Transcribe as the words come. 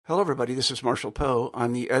Hello, everybody. This is Marshall Poe.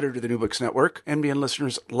 I'm the editor of the New Books Network. NBN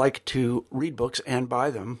listeners like to read books and buy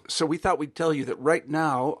them. So we thought we'd tell you that right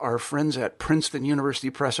now, our friends at Princeton University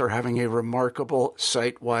Press are having a remarkable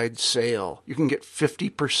site-wide sale. You can get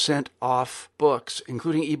 50% off books,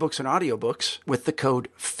 including ebooks and audiobooks, with the code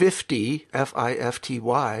 50,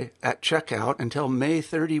 F-I-F-T-Y, at checkout until May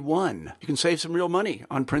 31. You can save some real money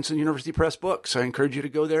on Princeton University Press books. I encourage you to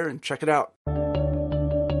go there and check it out.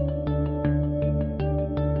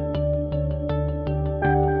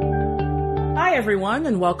 Hi, everyone,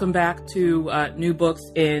 and welcome back to New Books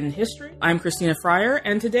in History. I'm Christina Fryer,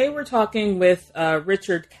 and today we're talking with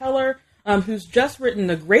Richard Keller, who's just written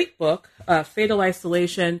a great book, Fatal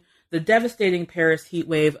Isolation, The Devastating Paris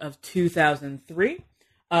Heatwave of 2003.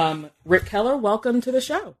 Rick Keller, welcome to the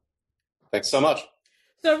show. Thanks so much.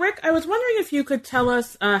 So, Rick, I was wondering if you could tell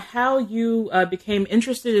us how you became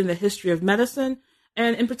interested in the history of medicine,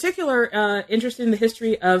 and in particular, interested in the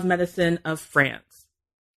history of medicine of France.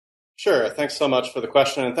 Sure. Thanks so much for the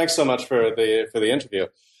question, and thanks so much for the interview.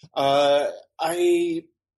 I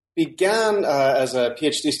began as a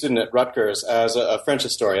PhD student at Rutgers as a French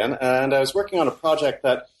historian, and I was working on a project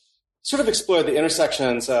that sort of explored the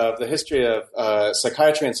intersections of the history of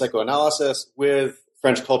psychiatry and psychoanalysis with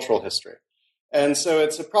French cultural history. And so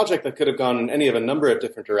it's a project that could have gone in any of a number of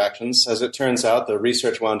different directions. As it turns out, the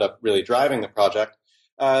research wound up really driving the project.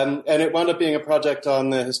 And it wound up being a project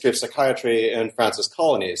on the history of psychiatry in France's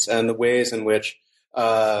colonies and the ways in which,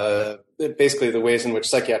 basically the ways in which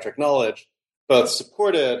psychiatric knowledge both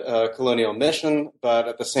supported a colonial mission, but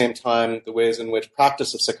at the same time, the ways in which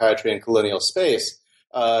practice of psychiatry in colonial space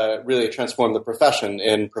really transformed the profession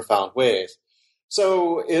in profound ways.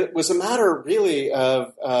 So it was a matter really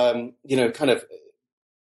of, kind of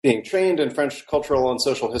being trained in French cultural and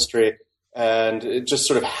social history, and it just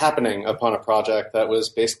sort of happening upon a project that was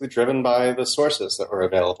basically driven by the sources that were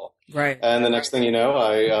available. Right. And the next thing you know,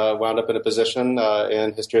 I wound up in a position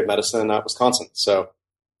in history of medicine at Wisconsin. So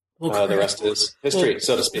the rest is history,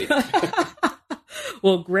 so to speak.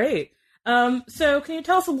 Well, great. So can you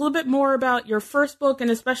tell us a little bit more about your first book, and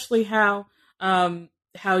especially how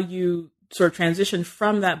you sort of transitioned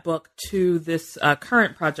from that book to this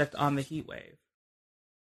current project on the heat wave?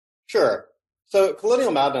 Sure. So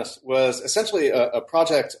Colonial Madness was essentially a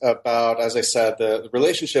project about, as I said, the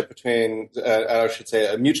relationship between, I should say,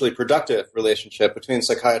 a mutually productive relationship between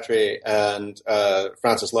psychiatry and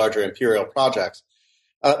France's larger imperial projects,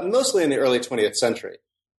 mostly in the early 20th century.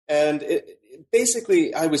 And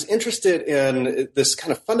basically, I was interested in this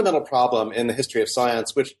kind of fundamental problem in the history of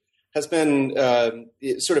science, which has been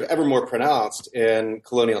sort of ever more pronounced in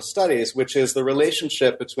colonial studies, which is the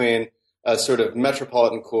relationship between a sort of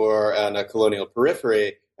metropolitan core and a colonial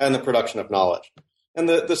periphery, and the production of knowledge. And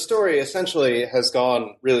the story essentially has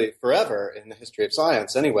gone really forever in the history of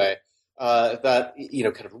science anyway, that,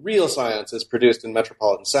 kind of real science is produced in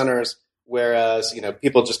metropolitan centers, whereas,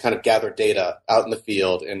 people just kind of gather data out in the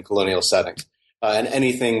field in colonial settings. And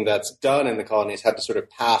anything that's done in the colonies had to sort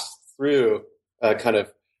of pass through a kind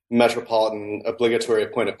of metropolitan obligatory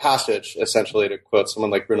point of passage, essentially, to quote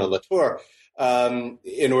someone like Bruno Latour,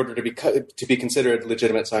 in order to be considered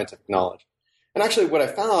legitimate scientific knowledge. And actually what I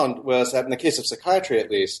found was that in the case of psychiatry,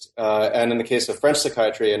 at least, and in the case of French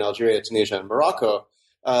psychiatry in Algeria, Tunisia, and Morocco,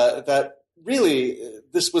 that really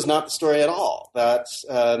this was not the story at all. That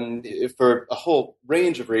for a whole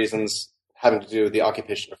range of reasons having to do with the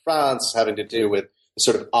occupation of France, having to do with the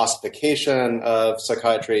sort of ossification of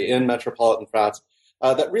psychiatry in metropolitan France,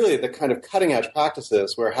 that really the kind of cutting-edge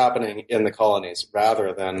practices were happening in the colonies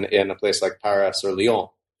rather than in a place like Paris or Lyon.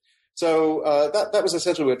 So that was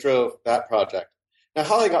essentially what drove that project. Now,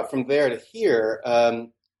 how I got from there to here,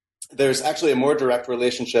 there's actually a more direct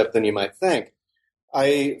relationship than you might think.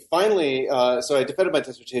 I finally, so I defended my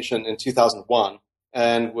dissertation in 2001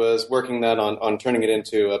 and was working then on turning it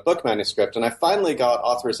into a book manuscript. And I finally got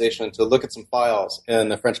authorization to look at some files in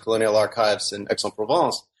the French colonial archives in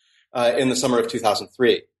Aix-en-Provence in the summer of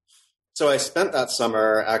 2003. So I spent that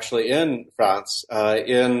summer actually in France,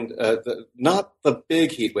 in not the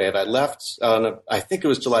big heat wave. I left on, I think it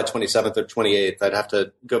was July 27th or 28th. I'd have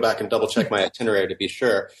to go back and double check my itinerary to be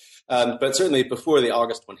sure. But certainly before the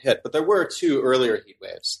August one hit. But there were two earlier heat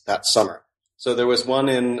waves that summer. So there was one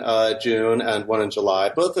in June and one in July,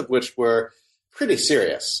 both of which were pretty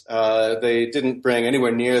serious. They didn't bring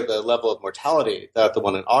anywhere near the level of mortality that the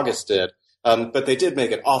one in August did. But they did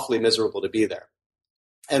make it awfully miserable to be there.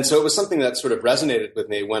 And so it was something that sort of resonated with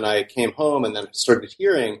me when I came home and then started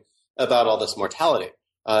hearing about all this mortality.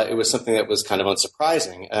 It was something that was kind of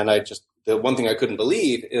unsurprising. And the one thing I couldn't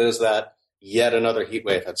believe is that yet another heat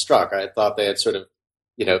wave had struck. I thought they had sort of,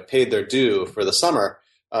 paid their due for the summer.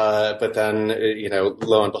 But then,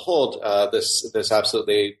 lo and behold, this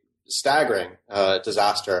absolutely staggering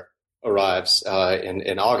disaster arrives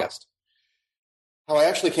in August. How I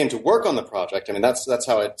actually came to work on the project, I mean, that's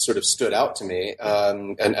how it sort of stood out to me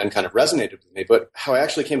and kind of resonated with me. But how I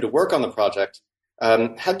actually came to work on the project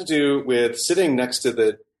had to do with sitting next to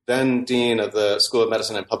the then dean of the School of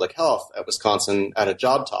Medicine and Public Health at Wisconsin at a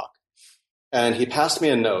job talk. And he passed me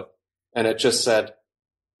a note, and it just said,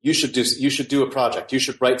 you should do a project. You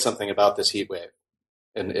should write something about this heat wave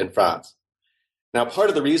in France. Now, part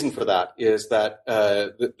of the reason for that is that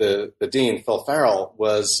the dean, Phil Farrell,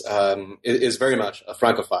 is very much a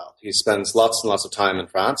Francophile. He spends lots and lots of time in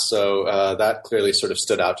France, so that clearly sort of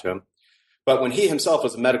stood out to him. But when he himself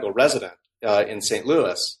was a medical resident in St.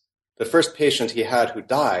 Louis, the first patient he had who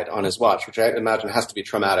died on his watch, which I imagine has to be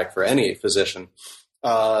traumatic for any physician,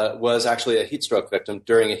 was actually a heat stroke victim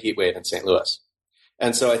during a heat wave in St. Louis.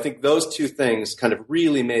 And so I think those two things kind of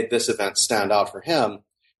really made this event stand out for him.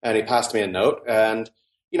 And he passed me a note, and,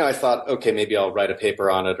 I thought, okay, maybe I'll write a paper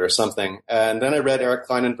on it or something. And then I read Eric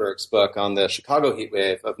Kleinenberg's book on the Chicago heat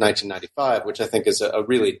wave of 1995, which I think is a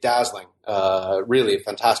really dazzling, really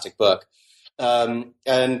fantastic book. And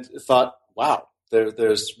thought, wow,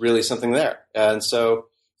 there's really something there. And so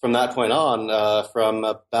from that point on, from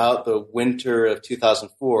about the winter of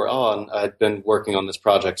 2004 on, I'd been working on this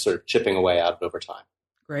project, sort of chipping away at it over time.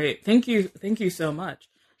 Great. Thank you so much.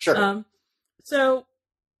 Sure. So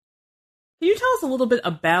can you tell us a little bit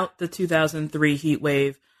about the 2003 heat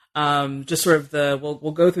wave? Just sort of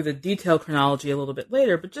we'll go through the detailed chronology a little bit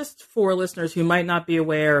later, but just for listeners who might not be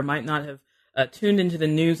aware or might not have tuned into the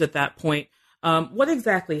news at that point, what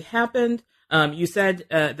exactly happened? You said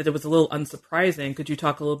that it was a little unsurprising. Could you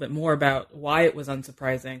talk a little bit more about why it was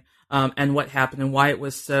unsurprising and what happened and why it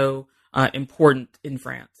was so important in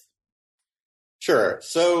France? Sure.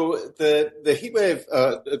 So the heat wave,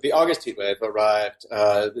 the August heat wave arrived.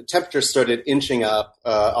 The temperature started inching up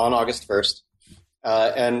on August 1st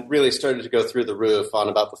and really started to go through the roof on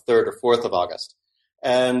about the 3rd or 4th of August.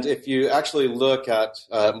 And if you actually look at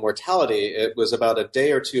mortality, it was about a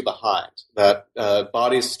day or two behind. That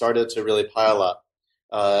bodies started to really pile up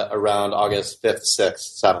around August 5th,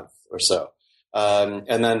 6th, 7th or so.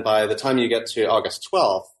 And then by the time you get to August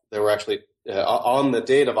 12th, there were actually on the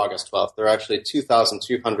date of August 12th, there are actually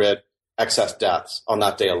 2,200 excess deaths on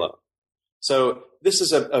that day alone. So this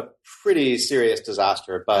is a pretty serious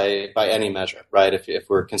disaster by any measure, right? If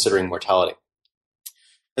we're considering mortality.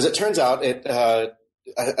 As it turns out,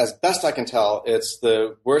 as best I can tell, it's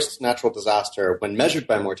the worst natural disaster when measured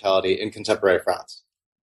by mortality in contemporary France.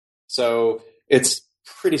 So it's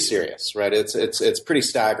pretty serious, right? It's pretty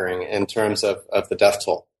staggering in terms of the death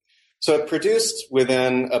toll. So it produced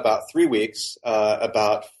within about 3 weeks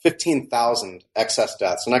about 15,000 excess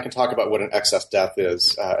deaths. And I can talk about what an excess death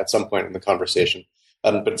is at some point in the conversation.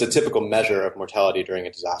 But it's a typical measure of mortality during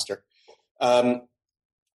a disaster. So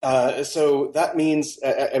that means,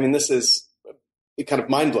 this is kind of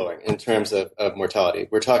mind-blowing in terms of mortality.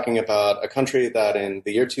 We're talking about a country that in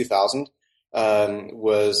the year 2000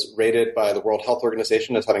 was rated by the World Health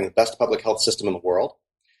Organization as having the best public health system in the world.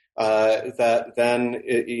 That then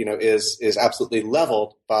is absolutely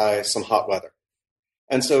leveled by some hot weather.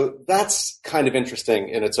 And so that's kind of interesting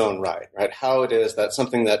in its own right? How it is that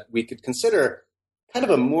something that we could consider kind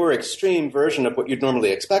of a more extreme version of what you'd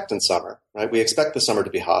normally expect in summer, right? We expect the summer to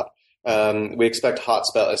be hot. We expect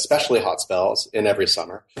especially hot spells in every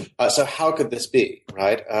summer. So how could this be,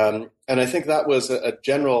 right? And I think that was a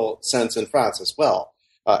general sense in France as well.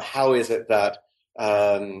 How is it that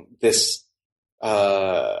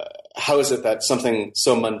how is it that something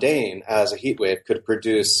so mundane as a heat wave could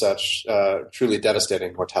produce such truly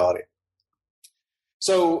devastating mortality?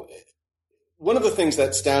 So one of the things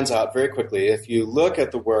that stands out very quickly, if you look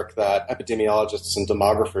at the work that epidemiologists and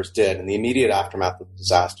demographers did in the immediate aftermath of the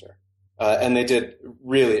disaster, and they did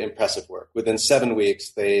really impressive work. Within 7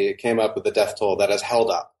 weeks, they came up with a death toll that has held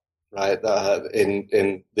up, right,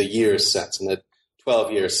 in the years since, in the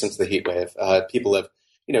 12 years since the heat wave. People have,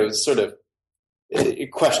 sort of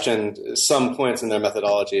questioned some points in their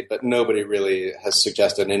methodology, but nobody really has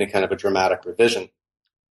suggested any kind of a dramatic revision.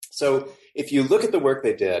 So if you look at the work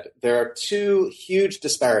they did, there are two huge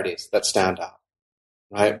disparities that stand out,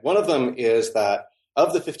 right? One of them is that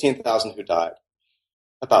of the 15,000 who died,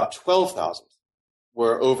 about 12,000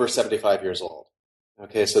 were over 75 years old.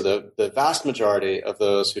 Okay, so the vast majority of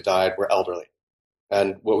those who died were elderly,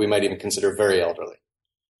 and what we might even consider very elderly.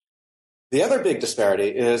 The other big disparity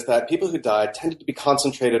is that people who died tended to be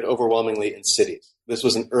concentrated overwhelmingly in cities. This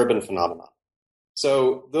was an urban phenomenon.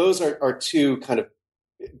 So those are two kind of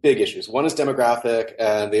big issues. One is demographic,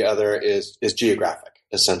 and the other is geographic.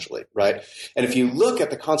 essentially, right? And if you look at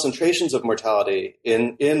the concentrations of mortality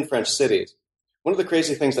in French cities, one of the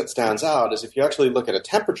crazy things that stands out is if you actually look at a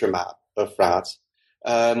temperature map of France,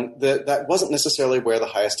 that wasn't necessarily where the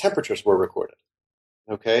highest temperatures were recorded.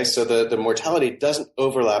 Okay, so the mortality doesn't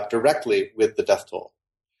overlap directly with the death toll.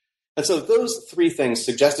 And so those three things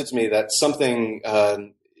suggested to me that something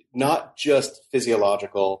not just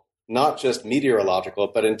physiological, not just meteorological,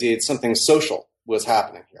 but indeed something social was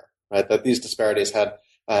happening here, right? That these disparities had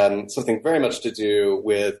something very much to do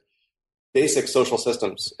with basic social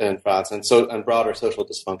systems in France and broader social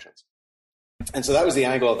dysfunctions. And so that was the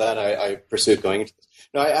angle that I pursued going into this.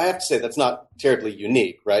 Now, I have to say that's not terribly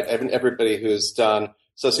unique, right? Everybody who's done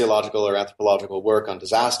sociological or anthropological work on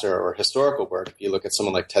disaster or historical work, if you look at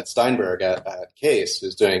someone like Ted Steinberg at Case,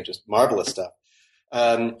 who's doing just marvelous stuff,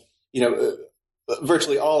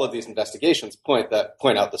 virtually all of these investigations point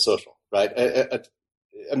out the social, right?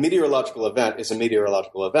 A meteorological event is a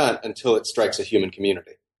meteorological event until it strikes a human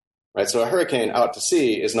community. Right, so a hurricane out to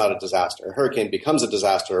sea is not a disaster. A hurricane becomes a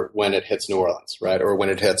disaster when it hits New Orleans, right, or when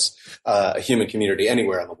it hits a human community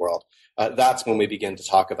anywhere in the world. That's when we begin to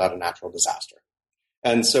talk about a natural disaster.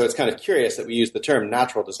 And so it's kind of curious that we use the term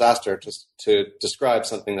natural disaster to describe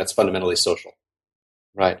something that's fundamentally social,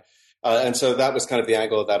 right? And so that was kind of the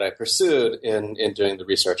angle that I pursued in doing the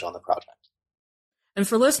research on the project. And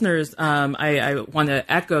for listeners, I want to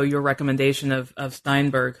echo your recommendation of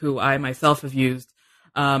Steinberg, who I myself have used.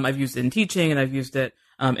 I've used it in teaching and I've used it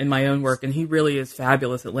in my own work, and he really is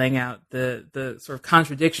fabulous at laying out the sort of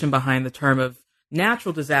contradiction behind the term of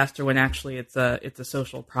natural disaster when actually it's a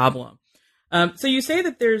social problem. So you say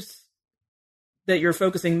that you're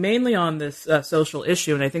focusing mainly on this social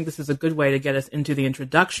issue, and I think this is a good way to get us into the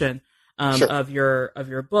introduction Sure. of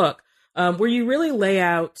your book, where you really lay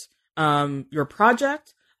out your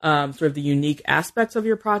project, sort of the unique aspects of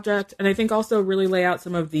your project, and I think also really lay out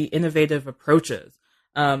some of the innovative approaches.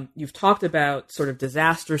 You've talked about sort of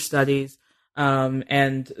disaster studies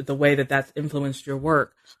and the way that that's influenced your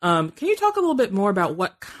work. Can you talk a little bit more about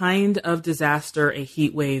what kind of disaster a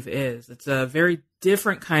heat wave is? It's a very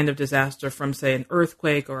different kind of disaster from, say, an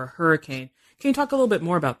earthquake or a hurricane. Can you talk a little bit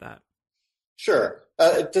more about that? Sure.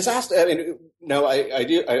 Disaster, I do.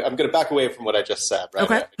 I'm going to back away from what I just said, right?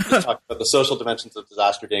 Okay. I just talked about the social dimensions of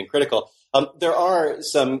disaster being critical. There are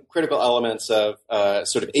some critical elements of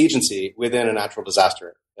sort of agency within a natural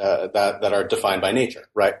disaster that are defined by nature,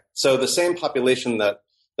 right? So the same population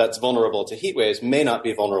that's vulnerable to heat waves may not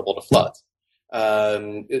be vulnerable to floods.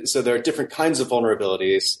 So there are different kinds of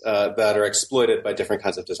vulnerabilities that are exploited by different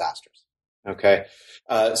kinds of disasters. Okay.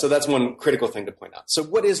 So that's one critical thing to point out. So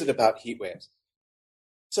what is it about heat waves?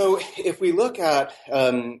 So if we look at,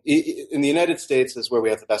 in the United States is where we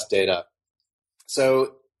have the best data.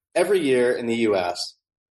 So every year in the U.S.,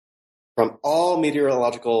 from all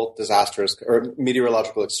meteorological disasters or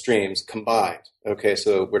meteorological extremes combined, okay,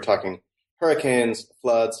 so we're talking hurricanes,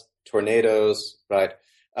 floods, tornadoes, right?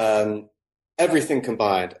 Everything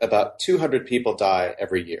combined, about 200 people die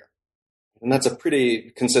every year. And that's a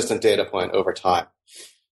pretty consistent data point over time.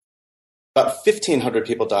 About 1,500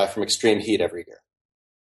 people die from extreme heat every year.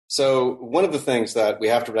 So one of the things that we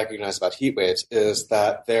have to recognize about heat waves is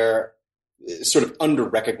that they're sort of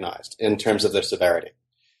under-recognized in terms of their severity.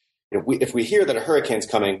 If we hear that a hurricane's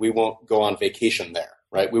coming, we won't go on vacation there,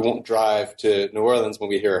 right? We won't drive to New Orleans when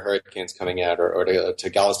we hear a hurricane's coming in, or to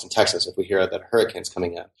Galveston, Texas, if we hear that a hurricane's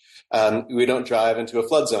coming in. We don't drive into a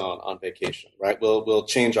flood zone on vacation, right? We'll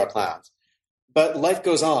change our plans. But life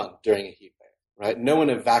goes on during a heat wave, right? No one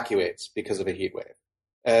evacuates because of a heat wave.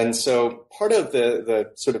 And so part of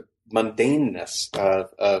the sort of mundaneness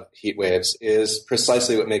of heat waves is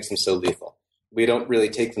precisely what makes them so lethal. We don't really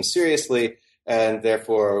take them seriously, and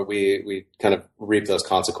therefore we kind of reap those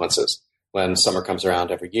consequences when summer comes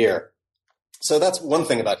around every year. So that's one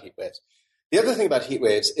thing about heat waves. The other thing about heat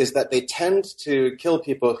waves is that they tend to kill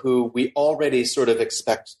people who we already sort of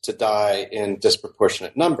expect to die in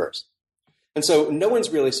disproportionate numbers. And so no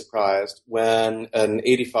one's really surprised when an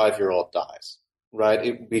 85-year-old dies.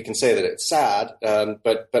 Right, we can say that it's sad,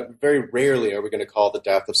 but very rarely are we going to call the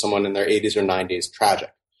death of someone in their 80s or 90s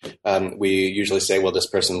tragic. We usually say, well, this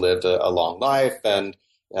person lived a long life, and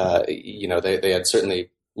they had certainly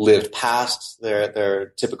lived past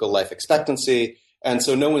their typical life expectancy, and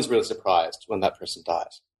so no one's really surprised when that person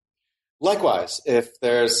dies. Likewise, if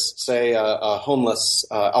there's, say, a homeless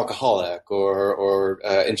alcoholic or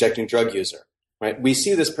injecting drug user. Right? We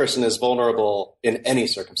see this person as vulnerable in any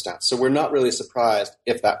circumstance, so we're not really surprised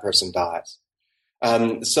if that person dies.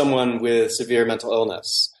 Someone with severe mental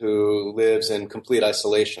illness who lives in complete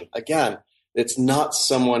isolation, again, it's not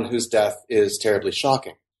someone whose death is terribly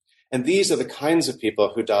shocking. And these are the kinds of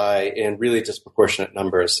people who die in really disproportionate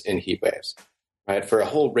numbers in heat waves, right? For a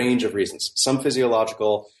whole range of reasons, some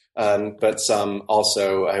physiological, but some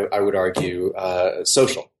also, I would argue,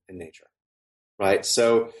 social in nature, right?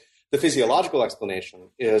 So the physiological explanation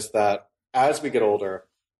is that as we get older,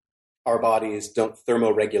 our bodies don't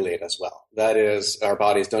thermoregulate as well. That is, our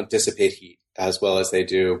bodies don't dissipate heat as well as they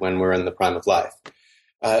do when we're in the prime of life.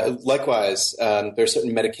 Likewise, there are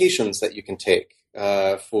certain medications that you can take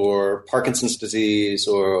for Parkinson's disease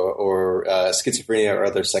or schizophrenia or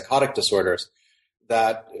other psychotic disorders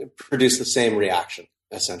that produce the same reaction,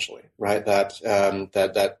 essentially, right? That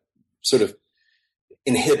sort of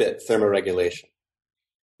inhibit thermoregulation.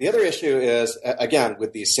 The other issue is, again,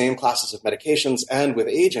 with these same classes of medications and with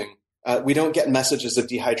aging, we don't get messages of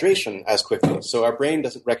dehydration as quickly. So our brain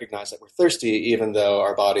doesn't recognize that we're thirsty, even though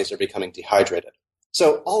our bodies are becoming dehydrated.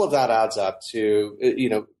 So all of that adds up to,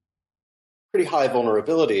 pretty high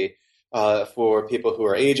vulnerability for people who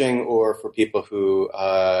are aging or for people who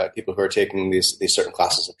are taking these certain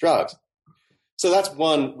classes of drugs. So that's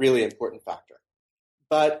one really important factor.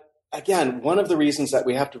 But again, one of the reasons that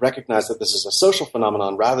we have to recognize that this is a social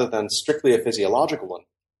phenomenon rather than strictly a physiological one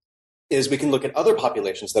is we can look at other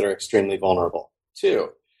populations that are extremely vulnerable too.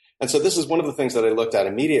 And so this is one of the things that I looked at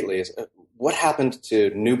immediately is what happened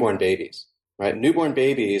to newborn babies, right? Newborn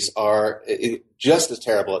babies are just as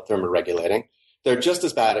terrible at thermoregulating. They're just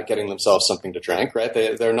as bad at getting themselves something to drink, right?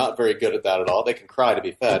 They're not very good at that at all. They can cry to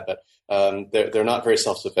be fed, but they're not very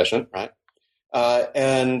self-sufficient, right?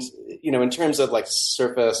 And, in terms of like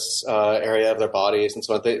surface area of their bodies and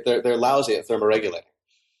so on, they're lousy at thermoregulating.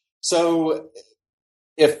 So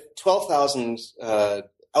if 12,000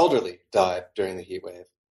 elderly died during the heat wave,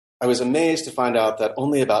 I was amazed to find out that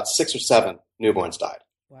only about 6 or 7 newborns died.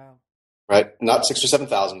 Wow. Right? Not 6 or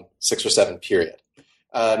 7,000, 6 or 7, period.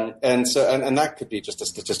 And that could be just a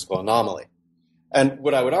statistical anomaly. And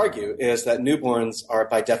what I would argue is that newborns are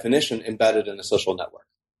by definition embedded in a social network.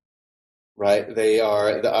 Right? They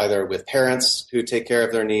are either with parents who take care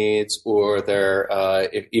of their needs, or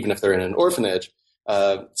even if they're in an orphanage,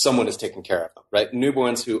 someone is taking care of them. Right?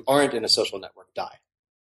 Newborns who aren't in a social network die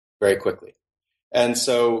very quickly, and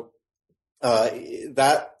so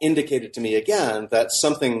that indicated to me again that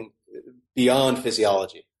something beyond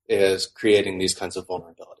physiology is creating these kinds of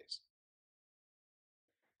vulnerabilities.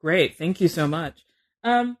 Great, thank you so much.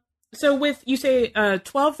 So, with you say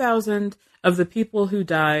 12,000. Of the people who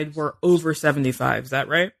died were over 75. Is that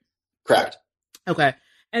right? Correct. Okay.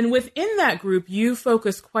 And within that group, you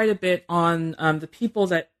focus quite a bit on the people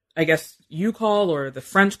that I guess you call, or the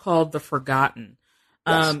French called, the forgotten.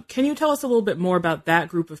 Yes. Can you tell us a little bit more about that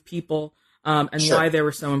group of people and Sure. why they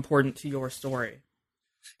were so important to your story?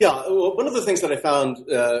 Yeah. Well, one of the things that I found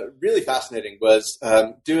really fascinating was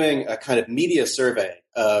doing a kind of media survey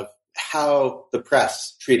of how the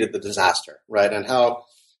press treated the disaster, right? And how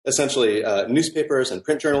essentially newspapers and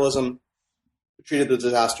print journalism treated the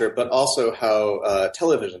disaster, but also how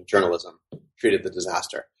television journalism treated the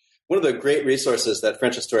disaster. One of the great resources that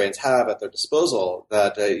French historians have at their disposal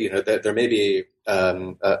that, that there may be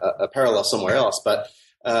a parallel somewhere else, but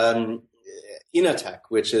INATEC,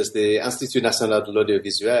 which is the Institut National de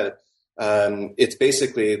l'Audiovisuel, it's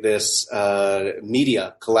basically this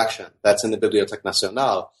media collection that's in the Bibliothèque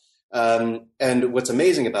Nationale. And what's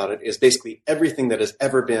amazing about it is basically everything that has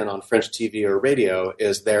ever been on French TV or radio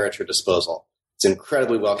is there at your disposal. It's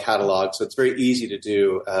incredibly well cataloged, so it's very easy to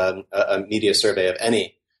do a media survey of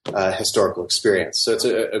any historical experience. So it's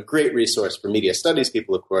a great resource for media studies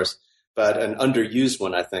people, of course, but an underused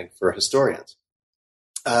one, I think, for historians.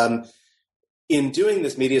 In doing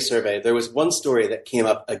this media survey, there was one story that came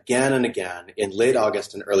up again and again in late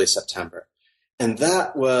August and early September. And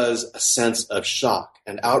that was a sense of shock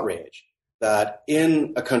and outrage that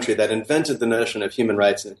in a country that invented the notion of human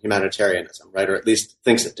rights and humanitarianism, right, or at least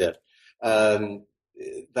thinks it did,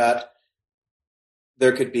 that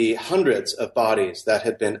there could be hundreds of bodies that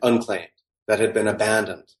had been unclaimed, that had been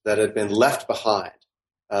abandoned, that had been left behind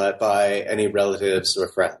by any relatives or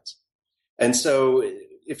friends. And so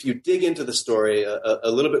if you dig into the story a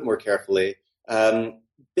little bit more carefully,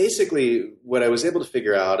 basically, what I was able to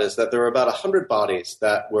figure out is that there were about 100 bodies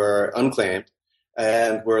that were unclaimed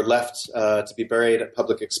and were left to be buried at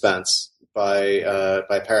public expense by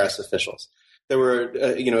Paris officials. There were,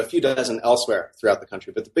 a few dozen elsewhere throughout the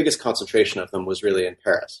country, but the biggest concentration of them was really in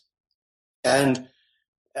Paris. And,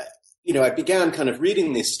 I began kind of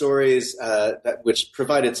reading these stories which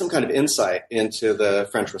provided some kind of insight into the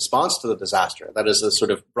French response to the disaster. That is a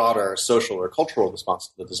sort of broader social or cultural response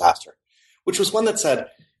to the disaster, which was one that said,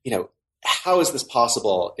 how is this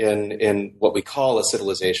possible in what we call a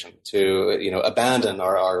civilization to, abandon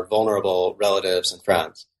our vulnerable relatives and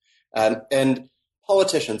friends? And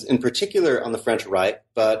politicians, in particular on the French right,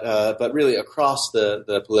 but really across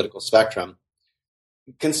the political spectrum,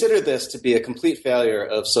 consider this to be a complete failure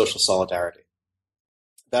of social solidarity.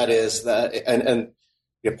 That is,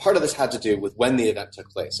 part of this had to do with when the event took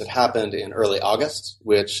place. It happened in early August,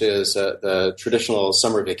 which is the traditional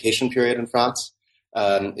summer vacation period in France.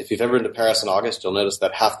 If you've ever been to Paris in August, you'll notice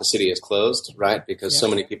that half the city is closed, right? Because so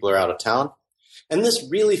many people are out of town. And this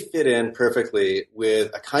really fit in perfectly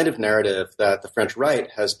with a kind of narrative that the French right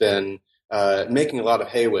has been making a lot of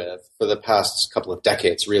hay with for the past couple of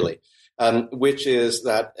decades, really, which is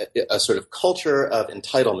that a sort of culture of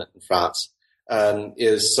entitlement in France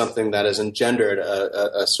is something that has engendered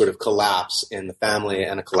a sort of collapse in the family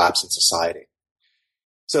and a collapse in society.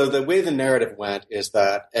 So the way the narrative went is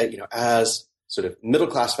that, as sort of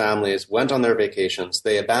middle-class families went on their vacations,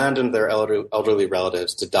 they abandoned their elderly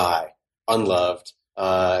relatives to die, unloved,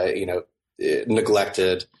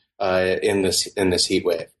 neglected in this heat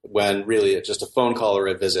wave, when really just a phone call or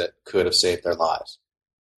a visit could have saved their lives.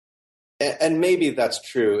 And maybe that's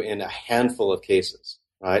true in a handful of cases,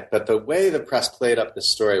 right? But the way the press played up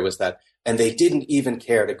this story was that, and they didn't even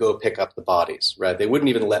care to go pick up the bodies, right? They wouldn't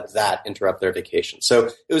even let that interrupt their vacation.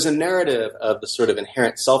 So it was a narrative of the sort of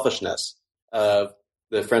inherent selfishness of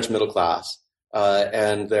the French middle class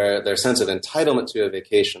and their sense of entitlement to a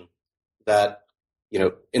vacation that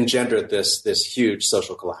engendered this huge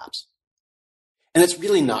social collapse. And it's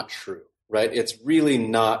really not true, right? It's really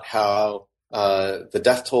not how the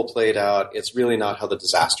death toll played out. It's really not how the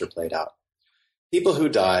disaster played out. People who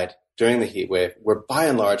died during the heat wave were by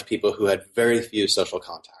and large people who had very few social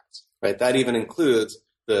contacts, right? That even includes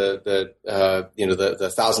the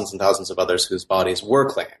thousands and thousands of others whose bodies were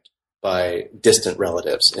claimed by distant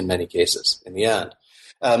relatives in many cases in the end.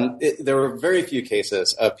 There were very few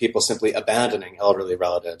cases of people simply abandoning elderly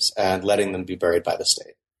relatives and letting them be buried by the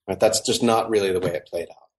state. Right? That's just not really the way it played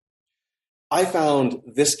out. I found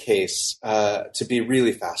this case to be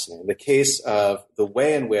really fascinating, the case of the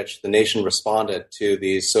way in which the nation responded to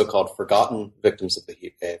these so-called forgotten victims of the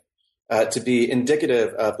heat wave, to be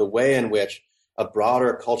indicative of the way in which a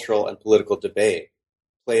broader cultural and political debate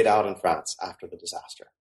played out in France after the disaster.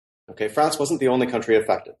 Okay, France wasn't the only country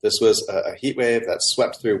affected. This was a heat wave that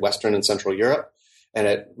swept through Western and Central Europe, and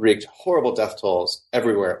it wreaked horrible death tolls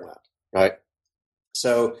everywhere it went, right?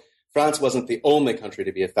 So France wasn't the only country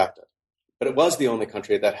to be affected, but it was the only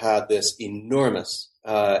country that had this enormous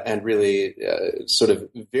and really sort of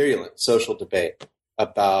virulent social debate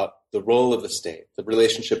about the role of the state, the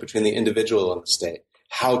relationship between the individual and the state.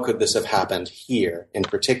 How could this have happened here in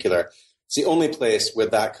particular? It's the only place where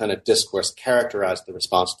that kind of discourse characterized the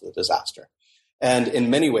response to the disaster. And in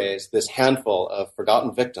many ways, this handful of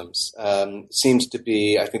forgotten victims seems to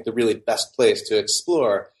be, I think, the really best place to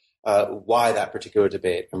explore why that particular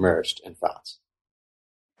debate emerged in France.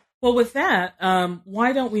 Well, with that,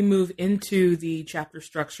 why don't we move into the chapter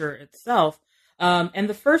structure itself? And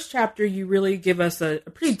the first chapter, you really give us a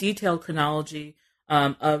pretty detailed chronology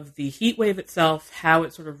of the heat wave itself, how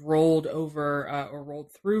it sort of rolled over or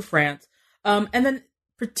rolled through France. And then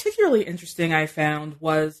particularly interesting, I found,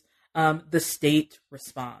 was the state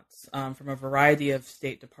response from a variety of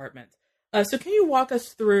state departments. So can you walk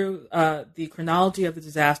us through the chronology of the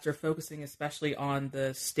disaster, focusing especially on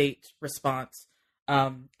the state response,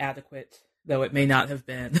 adequate, though it may not have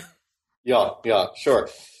been? Yeah, sure.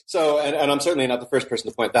 So, and I'm certainly not the first person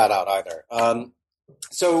to point that out either.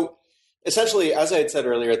 So essentially, as I had said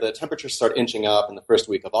earlier, the temperatures start inching up in the first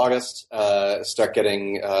week of August, start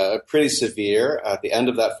getting pretty severe at the end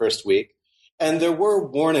of that first week. And there were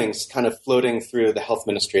warnings kind of floating through the health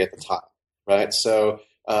ministry at the time, right? So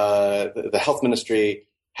the health ministry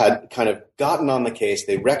had kind of gotten on the case.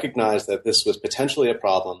 They recognized that this was potentially a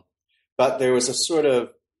problem, but there was a sort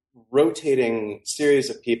of rotating series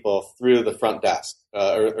of people through the front desk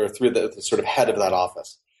or through the sort of head of that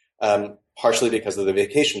office, partially because of the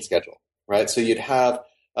vacation schedule, right? So you'd have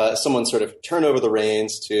someone sort of turn over the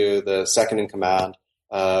reins to the second in command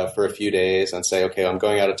for a few days and say, okay, I'm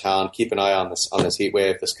going out of town. Keep an eye on this heat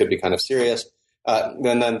wave. This could be kind of serious.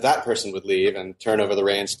 Then that person would leave and turn over the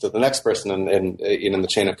reins to the next person in the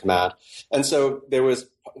chain of command. And so there was,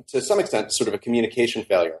 to some extent, sort of a communication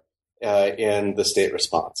failure in the state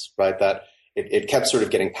response, right? That it kept sort of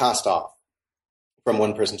getting passed off from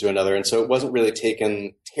one person to another. And so it wasn't really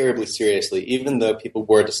taken terribly seriously, even though people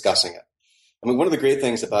were discussing it. I mean, one of the great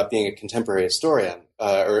things about being a contemporary historian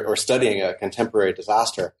or studying a contemporary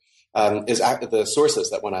disaster is the sources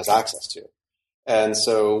that one has access to. And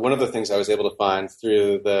so one of the things I was able to find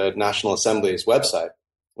through the National Assembly's website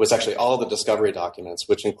was actually all the discovery documents,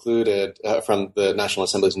 which included from the National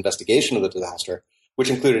Assembly's investigation of the disaster, which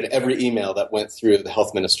included every email that went through the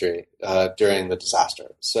health ministry during the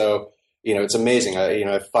disaster. So, it's amazing. I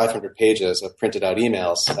have 500 pages of printed out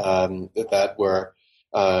emails that were,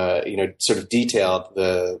 sort of detailed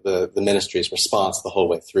the ministry's response the whole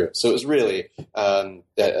way through. So it was really kind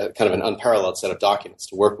of an unparalleled set of documents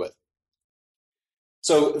to work with.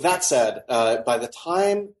 So that said, by the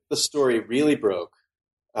time the story really broke,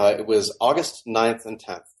 it was August 9th and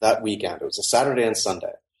 10th, that weekend. It was a Saturday and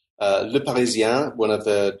Sunday. Le Parisien, one of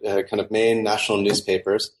the kind of main national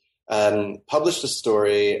newspapers, published a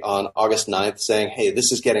story on August 9th saying, hey,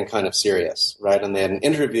 this is getting kind of serious, right? And they had an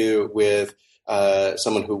interview with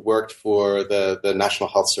someone who worked for the National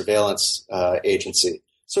Health Surveillance Agency,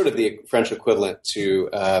 sort of the French equivalent to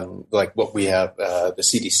like what we have, the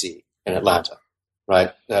CDC in Atlanta,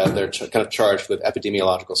 right? They're kind of charged with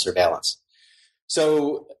epidemiological surveillance.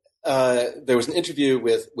 So there was an interview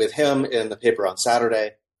with him in the paper on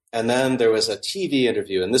Saturday, and then there was a TV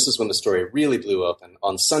interview, and this is when the story really blew open,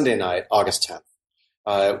 on Sunday night, August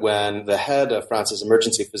 10th, when the head of France's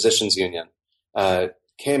Emergency Physicians Union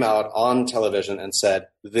came out on television and said,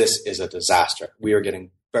 this is a disaster. We are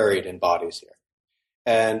getting buried in bodies here.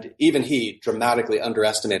 And even he dramatically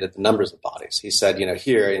underestimated the numbers of bodies. He said,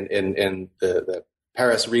 here in the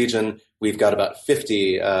Paris region, we've got about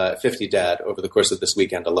 50 dead over the course of this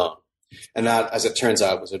weekend alone. And that, as it turns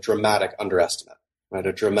out, was a dramatic underestimate, right?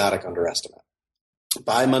 A dramatic underestimate.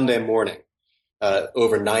 By Monday morning,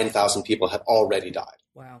 over 9,000 people had already died.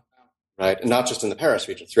 Wow. Right? And not just in the Paris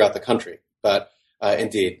region, throughout the country. But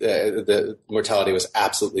indeed, the mortality was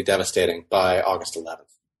absolutely devastating by August 11th.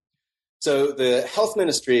 So the health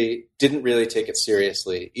ministry didn't really take it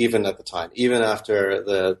seriously, even at the time. Even after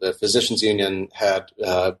the physicians union had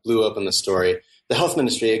blew open the story, the health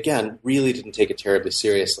ministry, again, really didn't take it terribly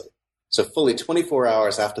seriously. So fully 24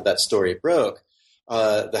 hours after that story broke,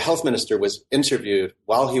 the health minister was interviewed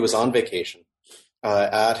while he was on vacation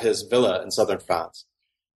at his villa in southern France.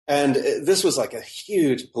 And this was like a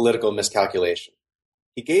huge political miscalculation.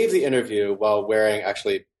 He gave the interview while wearing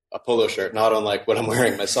actually a polo shirt, not unlike what I'm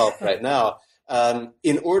wearing myself right now,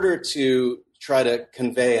 in order to try to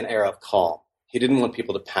convey an air of calm. He didn't want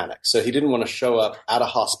people to panic. So he didn't want to show up at a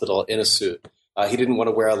hospital in a suit. He didn't want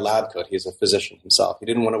to wear a lab coat. He's a physician himself. He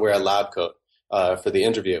didn't want to wear a lab coat for the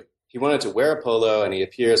interview. He wanted to wear a polo, and he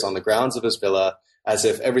appears on the grounds of his villa as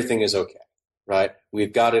if everything is okay, right?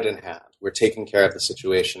 We've got it in hand. We're taking care of the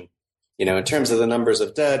situation. In terms of the numbers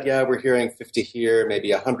of dead, yeah, we're hearing 50 here,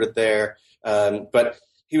 maybe 100 there. But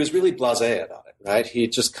he was really blasé about it, right? He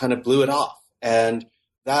just kind of blew it off. And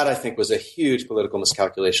that, I think, was a huge political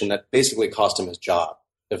miscalculation that basically cost him his job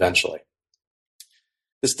eventually.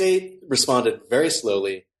 The state responded very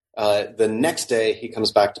slowly. The next day, he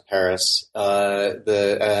comes back to Paris,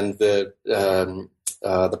 the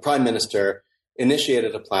prime minister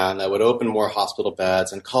initiated a plan that would open more hospital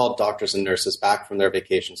beds and called doctors and nurses back from their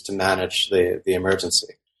vacations to manage the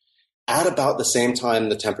emergency. At about the same time,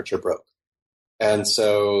 the temperature broke. And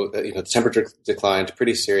so, the temperature declined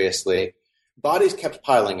pretty seriously. Bodies kept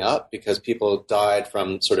piling up because people died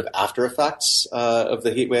from sort of after effects of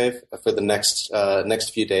the heat wave for the next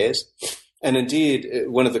few days. And indeed,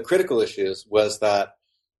 one of the critical issues was that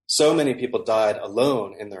so many people died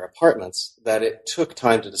alone in their apartments that it took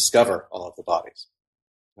time to discover all of the bodies.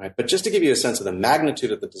 Right? But just to give you a sense of the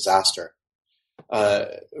magnitude of the disaster,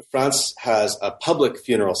 France has a public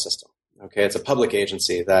funeral system. Okay, it's a public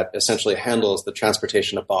agency that essentially handles the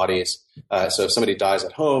transportation of bodies. So if somebody dies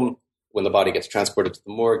at home, when the body gets transported to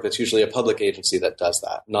the morgue, that's usually a public agency that does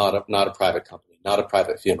that, not a private company, not a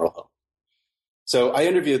private funeral home. So I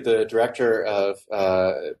interviewed the director of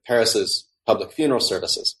Paris's public funeral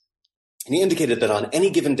services, and he indicated that on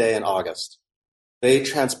any given day in August, they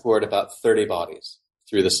transport about 30 bodies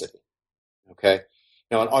through the city. Okay,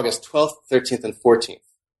 now on August 12th, 13th, and 14th,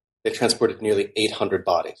 they transported nearly 800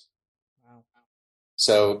 bodies.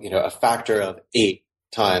 So, a factor of 8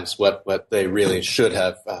 times what they really should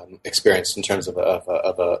have experienced in terms of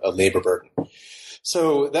a labor burden.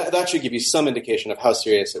 So that should give you some indication of how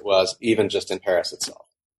serious it was, even just in Paris itself.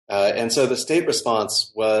 And so the state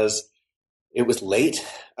response was, it was late,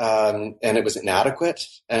 and it was inadequate,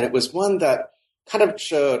 and it was one that kind of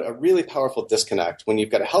showed a really powerful disconnect when you've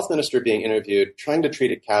got a health minister being interviewed, trying to treat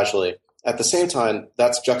it casually. At the same time,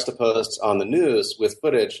 that's juxtaposed on the news with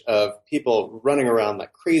footage of people running around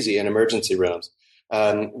like crazy in emergency rooms,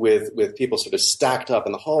 with people sort of stacked up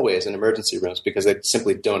in the hallways in emergency rooms because they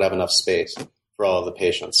simply don't have enough space for all of the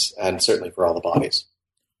patients and certainly for all the bodies.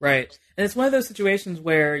 Right. And it's one of those situations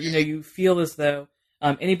where, you feel as though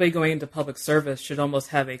anybody going into public service should almost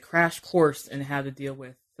have a crash course in how to deal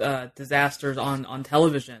with disasters on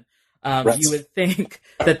television. Right. You would think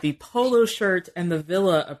that the polo shirt and the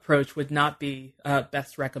villa approach would not be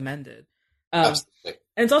best recommended. Absolutely.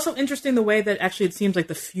 And it's also interesting the way that actually it seems like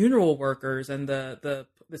the funeral workers and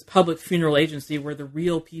this public funeral agency were the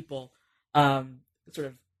real people sort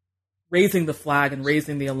of raising the flag and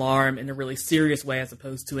raising the alarm in a really serious way, as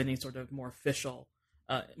opposed to any sort of more official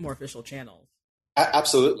channels.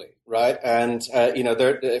 Absolutely, right. And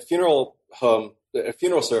their funeral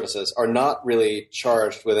services are not really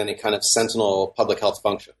charged with any kind of sentinel public health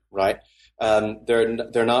function, right?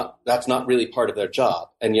 They're not. That's not really part of their job,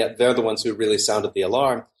 and yet they're the ones who really sounded the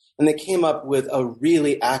alarm. And they came up with a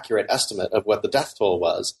really accurate estimate of what the death toll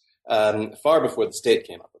was far before the state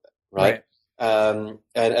came up with it, right?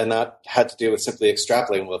 And that had to do with simply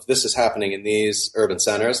extrapolating. Well, if this is happening in these urban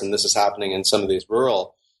centers and this is happening in some of these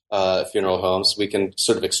rural funeral homes, we can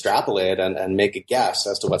sort of extrapolate and make a guess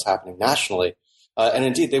as to what's happening nationally. And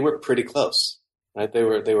indeed, they were pretty close, right? They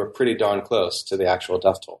were pretty darn close to the actual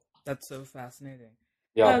death toll. That's so fascinating.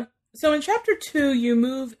 Yeah. So in chapter 2, you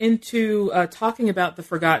move into talking about the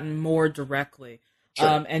forgotten more directly.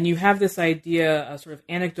 Sure. And you have this idea of sort of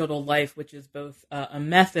anecdotal life, which is both a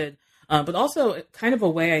method, but also kind of a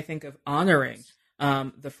way, I think, of honoring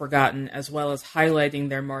the forgotten, as well as highlighting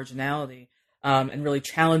their marginality and really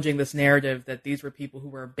challenging this narrative that these were people who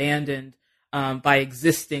were abandoned by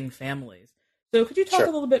existing families. So could you talk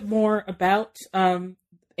a little bit more about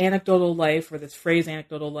anecdotal life, or this phrase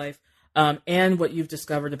anecdotal life, and what you've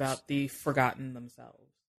discovered about the forgotten themselves?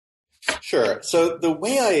 Sure. So the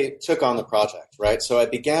way I took on the project, right? So I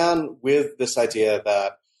began with this idea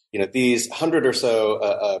that, these 100 or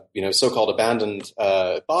so, so-called abandoned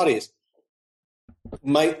bodies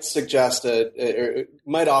might suggest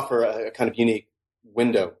might offer a kind of unique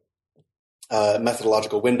window,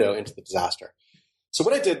 methodological window into the disaster. So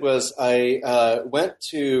what I did was I went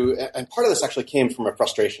to, and part of this actually came from a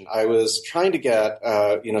frustration. I was trying to get,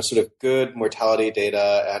 sort of good mortality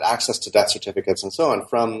data and access to death certificates and so on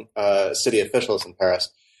from city officials in Paris.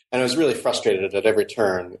 And I was really frustrated at every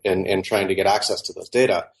turn in trying to get access to those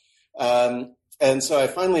data. And so I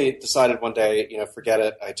finally decided one day, forget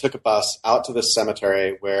it. I took a bus out to this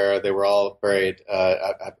cemetery where they were all buried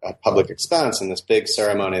at public expense in this big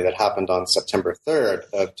ceremony that happened on September 3rd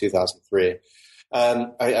of 2003.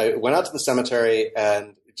 I went out to the cemetery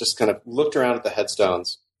and just kind of looked around at the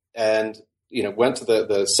headstones and, went to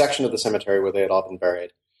the section of the cemetery where they had all been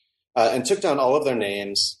buried and took down all of their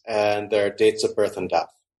names and their dates of birth and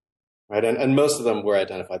death. Right. And most of them were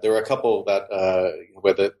identified. There were a couple that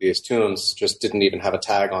where these tombs just didn't even have a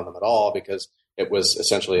tag on them at all because it was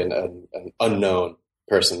essentially an unknown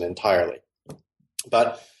person entirely.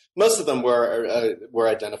 But most of them were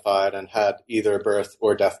identified and had either birth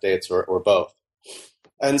or death dates or both.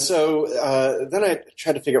 And so then I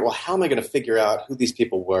tried to figure out, well, how am I going to figure out who these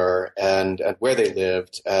people were and where they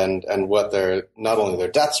lived and what not only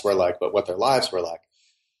their deaths were like, but what their lives were like.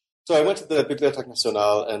 So I went to the Bibliothèque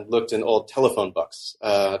Nationale and looked in old telephone books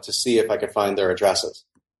to see if I could find their addresses.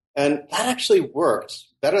 And that actually worked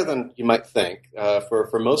better than you might think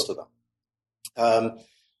for most of them.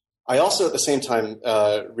 I also at the same time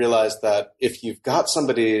realized that if you've got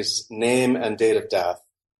somebody's name and date of death,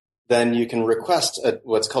 then you can request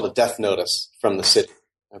what's called a death notice from the city.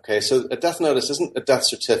 Okay, so a death notice isn't a death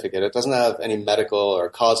certificate. It doesn't have any medical or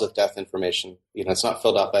cause of death information. It's not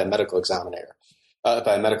filled out by a medical examiner.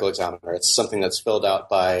 It's something that's filled out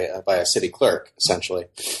by a city clerk, essentially.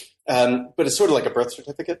 But it's sort of like a birth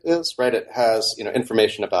certificate is, right? It has,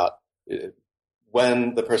 information about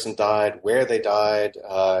when the person died, where they died,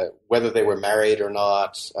 whether they were married or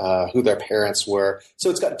not, who their parents were. So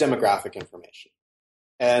it's got demographic information.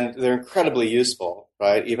 And they're incredibly useful,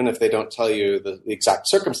 right? Even if they don't tell you the exact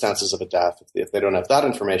circumstances of a death, if they don't have that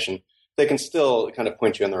information, they can still kind of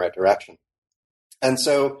point you in the right direction. And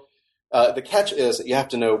so the catch is that you have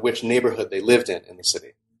to know which neighborhood they lived in the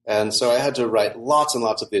city. And so I had to write lots and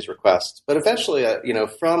lots of these requests. But eventually,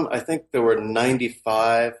 I think there were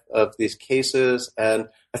 95 of these cases, and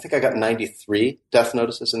I think I got 93 death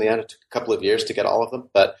notices in the end. It took a couple of years to get all of them.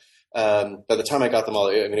 But by the time I got them all,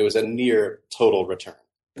 it was a near total return,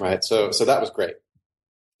 right? So that was great.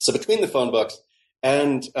 So between the phone books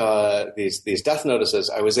and these death notices,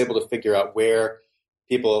 I was able to figure out where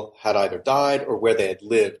people had either died or where they had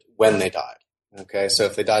lived when they died. Okay, so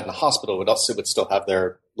if they died in a hospital, it would still have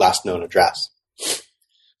their last known address.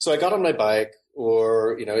 So I got on my bike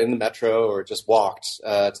or, in the metro or just walked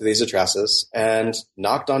to these addresses and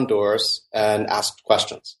knocked on doors and asked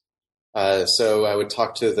questions. So I would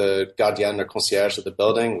talk to the gardien or concierge of the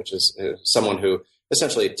building, which is someone who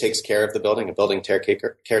essentially takes care of the building, a building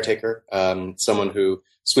caretaker, someone who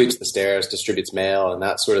sweeps the stairs, distributes mail, and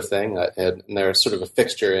that sort of thing. And they're sort of a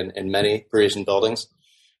fixture in many Parisian buildings.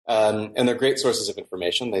 And they're great sources of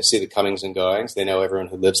information. They see the comings and goings. They know everyone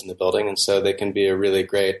who lives in the building, and so they can be a really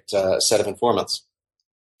great set of informants.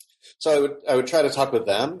 So I would try to talk with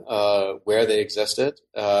them where they existed.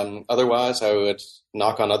 Otherwise, I would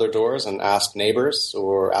knock on other doors and ask neighbors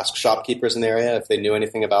or ask shopkeepers in the area if they knew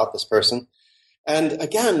anything about this person. And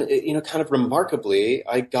again, kind of remarkably,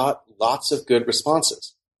 I got lots of good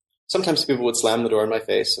responses. Sometimes people would slam the door in my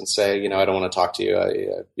face and say, I don't want to talk to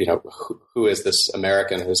you. Who is this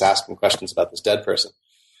American who's asking questions about this dead person?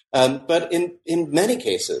 But in many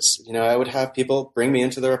cases, I would have people bring me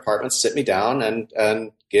into their apartments, sit me down,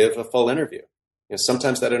 and give a full interview.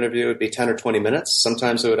 Sometimes that interview would be 10 or 20 minutes.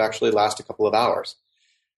 Sometimes it would actually last a couple of hours.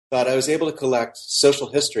 But I was able to collect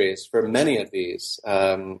social histories for many of these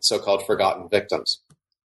so-called forgotten victims,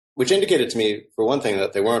 which indicated to me, for one thing,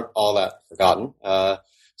 that they weren't all that forgotten.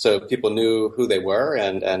 So people knew who they were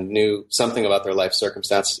and knew something about their life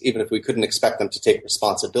circumstances, even if we couldn't expect them to take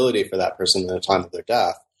responsibility for that person at the time of their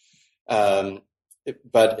death.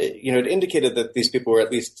 But it indicated that these people were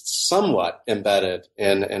at least somewhat embedded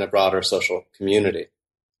in a broader social community.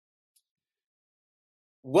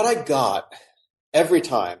 What I got every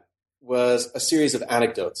time was a series of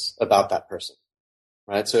anecdotes about that person,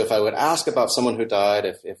 right? So if I would ask about someone who died,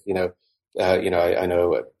 I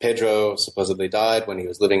know Pedro supposedly died when he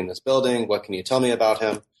was living in this building. What can you tell me about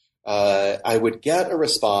him? I would get a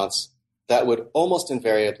response that would almost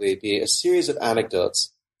invariably be a series of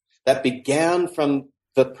anecdotes that began from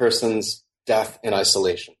the person's death in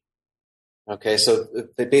isolation. Okay, so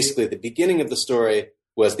basically the beginning of the story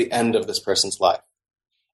was the end of this person's life.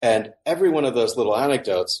 And every one of those little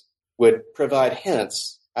anecdotes would provide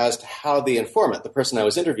hints as to how the informant, the person I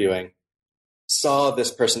was interviewing, saw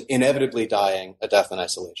this person inevitably dying a death in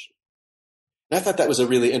isolation. And I thought that was a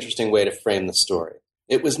really interesting way to frame the story.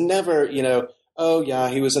 It was never, oh yeah,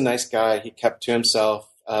 he was a nice guy, he kept to himself,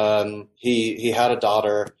 he had a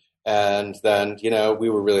daughter, and then, we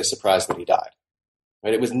were really surprised that he died.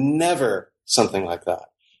 Right? It was never something like that.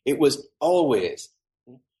 It was always,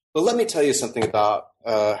 but let me tell you something about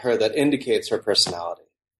her that indicates her personality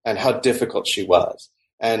and how difficult she was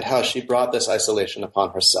and how she brought this isolation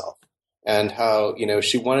upon herself and how,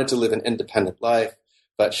 she wanted to live an independent life,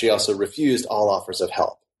 but she also refused all offers of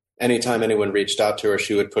help. Anytime anyone reached out to her,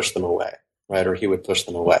 she would push them away, right? Or he would push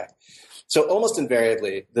them away. So almost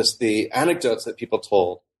invariably, the anecdotes that people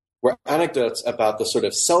told were anecdotes about the sort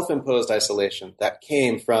of self-imposed isolation that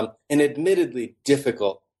came from an admittedly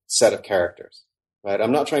difficult set of characters, right?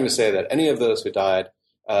 I'm not trying to say that any of those who died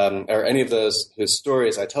or any of those whose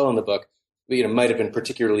stories I tell in the book, might have been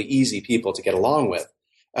particularly easy people to get along with.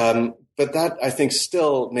 But that, I think,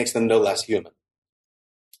 still makes them no less human,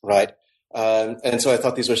 right? And so I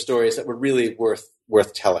thought these were stories that were really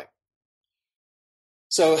worth telling.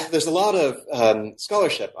 So there's a lot of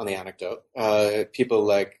scholarship on the anecdote. People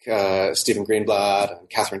like Stephen Greenblatt and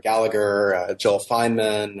Catherine Gallagher, Joel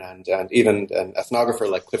Feynman, and even an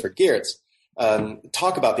ethnographer like Clifford Geertz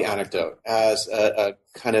talk about the anecdote as a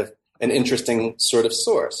kind of an interesting sort of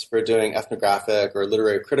source for doing ethnographic or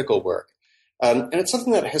literary critical work. And it's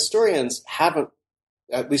something that historians haven't,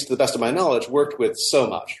 at least to the best of my knowledge, worked with so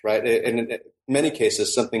much, right? In many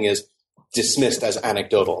cases, something is dismissed as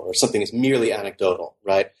anecdotal or something is merely anecdotal,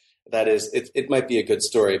 right? That is, it might be a good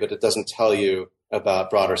story, but it doesn't tell you about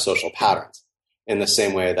broader social patterns in the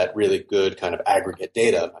same way that really good kind of aggregate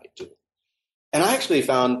data might do. And I actually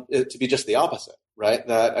found it to be just the opposite, right?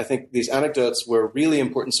 That I think these anecdotes were really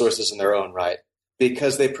important sources in their own right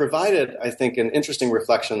because they provided, I think, an interesting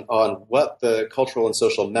reflection on what the cultural and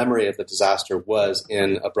social memory of the disaster was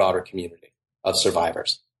in a broader community of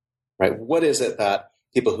survivors, right? What is it that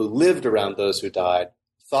people who lived around those who died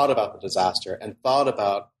thought about the disaster and thought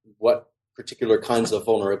about what particular kinds of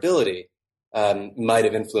vulnerability might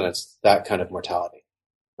have influenced that kind of mortality,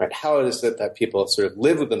 right? How is it that people sort of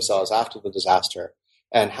live with themselves after the disaster,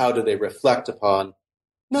 and how do they reflect upon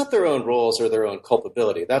not their own roles or their own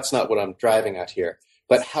culpability? That's not what I'm driving at here,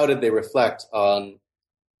 but how did they reflect on,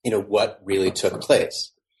 what really took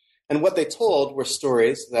place? And what they told were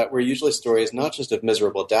stories that were usually stories not just of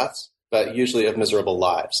miserable deaths, but usually of miserable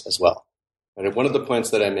lives as well. And one of the points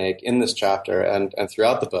that I make in this chapter and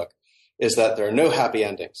throughout the book is that there are no happy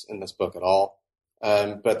endings in this book at all,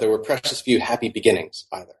 but there were precious few happy beginnings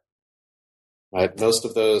either. Right? Most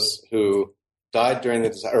of those who died during the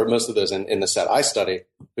disaster, or most of those in the set I study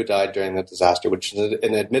who died during the disaster, which is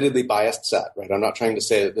an admittedly biased set, right? I'm not trying to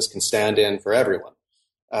say that this can stand in for everyone.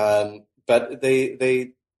 But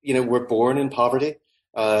they were born in poverty.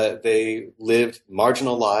 They lived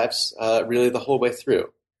marginal lives really the whole way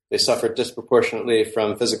through. They suffered disproportionately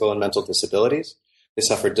from physical and mental disabilities. They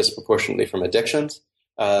suffered disproportionately from addictions.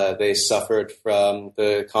 They suffered from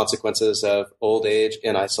the consequences of old age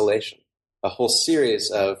in isolation. A whole series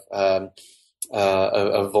of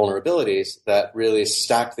vulnerabilities that really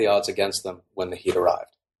stacked the odds against them when the heat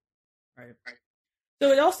arrived. Right.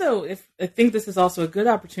 So I think this is also a good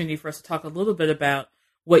opportunity for us to talk a little bit about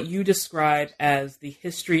what you describe as the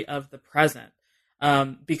history of the present,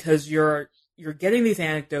 because you're getting these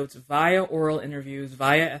anecdotes via oral interviews,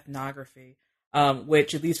 via ethnography,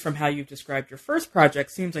 which, at least from how you've described your first project,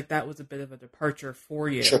 seems like that was a bit of a departure for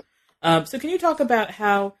you. Sure. So can you talk about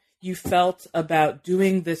how you felt about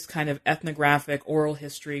doing this kind of ethnographic oral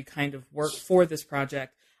history kind of work for this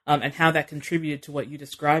project, and how that contributed to what you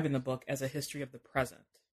describe in the book as a history of the present?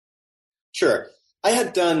 Sure. I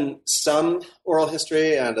had done some oral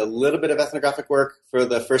history and a little bit of ethnographic work for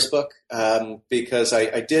the first book, because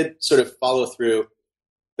I did sort of follow through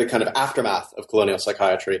the kind of aftermath of colonial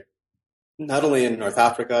psychiatry, not only in North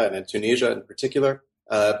Africa and in Tunisia in particular,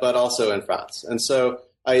 but also in France. And so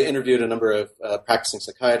I interviewed a number of practicing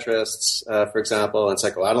psychiatrists, for example, and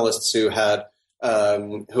psychoanalysts who had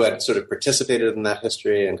sort of participated in that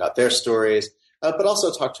history and got their stories, but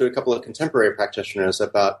also talked to a couple of contemporary practitioners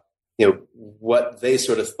about what they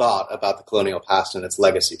sort of thought about the colonial past and its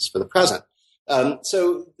legacies for the present.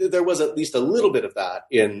 So there was at least a little bit of that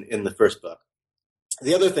in the first book.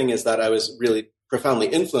 The other thing is that I was really profoundly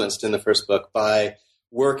influenced in the first book by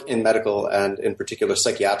work in medical and in particular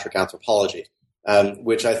psychiatric anthropology,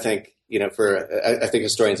 which I think, I think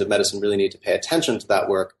historians of medicine really need to pay attention to that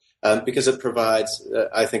work, because it provides,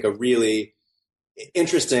 I think, a really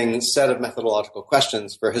interesting set of methodological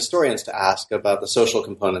questions for historians to ask about the social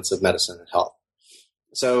components of medicine and health.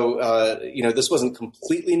 So, this wasn't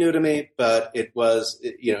completely new to me, but it was,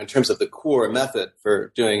 in terms of the core method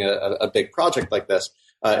for doing a big project like this,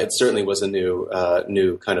 it certainly was a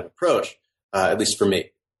new kind of approach, at least for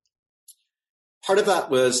me. Part of that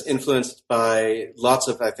was influenced by lots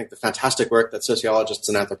of, I think, the fantastic work that sociologists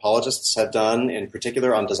and anthropologists have done, in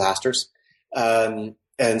particular on disasters.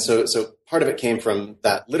 And so part of it came from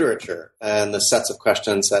that literature and the sets of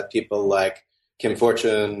questions that people like Kim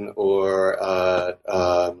Fortune or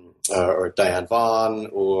Diane Vaughan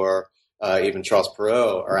or even Charles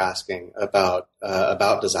Perrault are asking about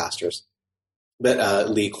disasters. But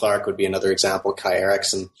Lee Clark would be another example, Kai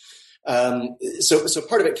Erikson. So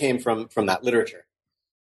part of it came from that literature.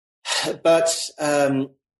 But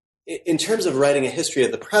in terms of writing a history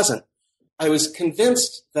of the present, I was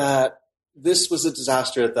convinced that this was a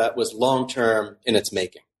disaster that was long-term in its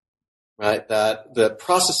making, right? That the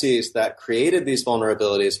processes that created these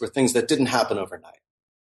vulnerabilities were things that didn't happen overnight.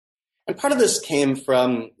 And part of this came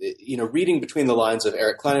from, reading between the lines of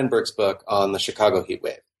Eric Kleinenberg's book on the Chicago heat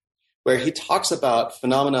wave, where he talks about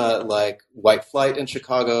phenomena like white flight in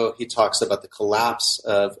Chicago. He talks about the collapse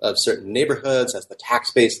of certain neighborhoods as the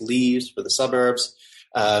tax base leaves for the suburbs.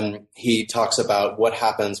 He talks about what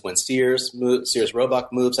happens when Sears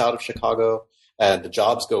Roebuck moves out of Chicago and the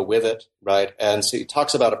jobs go with it, right? And so he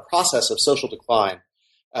talks about a process of social decline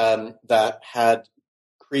that had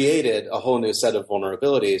created a whole new set of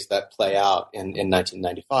vulnerabilities that play out in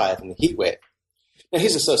 1995 in the heat wave. Now,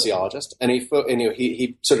 he's a sociologist, and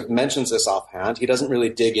he sort of mentions this offhand. He doesn't really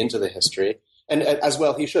dig into the history, and as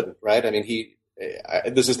well he shouldn't, right? I mean,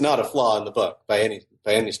 this is not a flaw in the book by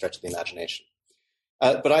any stretch of the imagination.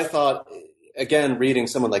 But I thought, again, reading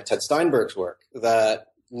someone like Ted Steinberg's work, that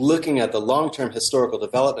looking at the long-term historical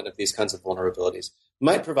development of these kinds of vulnerabilities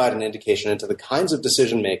might provide an indication into the kinds of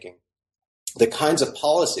decision-making, the kinds of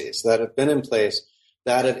policies that have been in place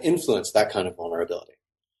that have influenced that kind of vulnerability.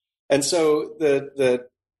 And so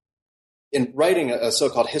in writing a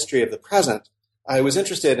so-called history of the present, I was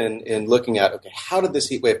interested in looking at, okay, how did this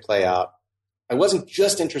heat wave play out? I wasn't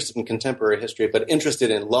just interested in contemporary history, but interested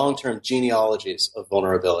in long-term genealogies of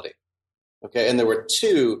vulnerability. Okay, and there were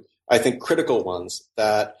two, I think, critical ones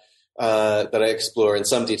that I explore in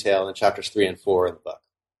some detail in chapters 3 and 4 in the book.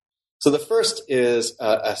 So the first is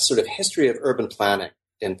a sort of history of urban planning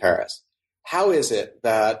in Paris. How is it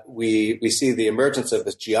that we see the emergence of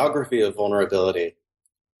this geography of vulnerability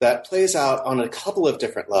that plays out on a couple of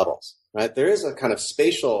different levels, right? There is a kind of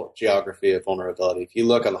spatial geography of vulnerability. If you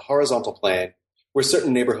look on the horizontal plane, where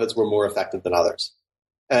certain neighborhoods were more affected than others.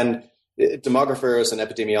 And demographers and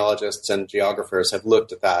epidemiologists and geographers have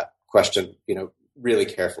looked at that question, really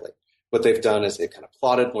carefully. what they've done is they've kind of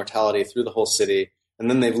plotted mortality through the whole city, and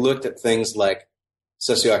then they've looked at things like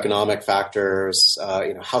socioeconomic factors,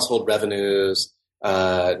 household revenues,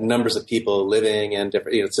 numbers of people living in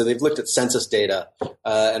different, so they've looked at census data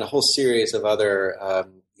and a whole series of other,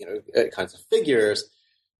 kinds of figures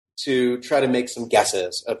to try to make some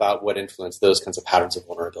guesses about what influenced those kinds of patterns of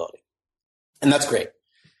vulnerability. And that's great.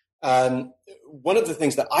 One of the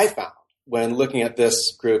things that I found when looking at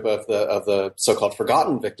this group of the so-called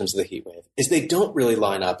forgotten victims of the heat wave is they don't really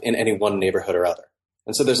line up in any one neighborhood or other.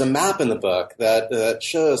 And so there's a map in the book that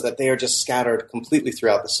shows that they are just scattered completely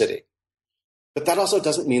throughout the city. But that also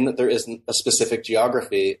doesn't mean that there isn't a specific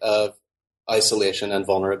geography of isolation and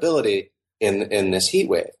vulnerability in this heat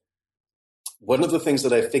wave. One of the things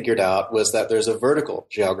that I figured out was that there's a vertical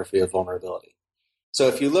geography of vulnerability. So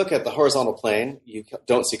if you look at the horizontal plane, you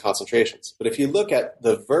don't see concentrations. But if you look at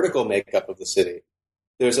the vertical makeup of the city,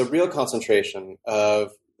 there's a real concentration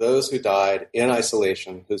of those who died in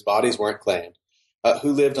isolation, whose bodies weren't claimed,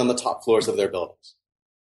 who lived on the top floors of their buildings.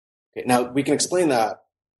 Okay, now, we can explain that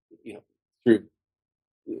through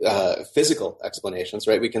physical explanations,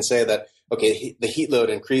 right? We can say that, okay, the heat load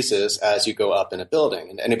increases as you go up in a building.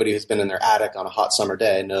 And anybody who's been in their attic on a hot summer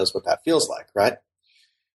day knows what that feels like, right?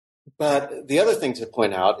 But the other thing to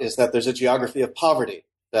point out is that there's a geography of poverty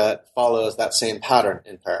that follows that same pattern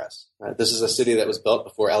in Paris. Right? This is a city that was built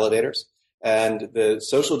before elevators. And the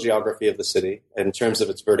social geography of the city, in terms of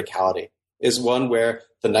its verticality, is one where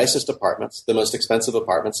the nicest apartments, the most expensive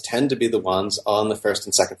apartments, tend to be the ones on the first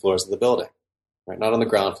and second floors of the building. Right? Not on the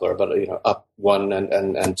ground floor, but up 1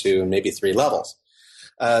 and 2 and maybe 3 levels.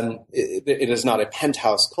 It is not a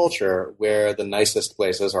penthouse culture where the nicest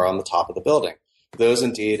places are on the top of the building. Those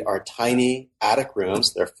indeed are tiny attic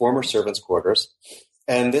rooms. They're former servants' quarters.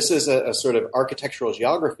 And this is a sort of architectural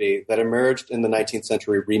geography that emerged in the 19th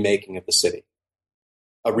century remaking of the city.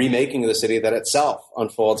 A remaking of the city that itself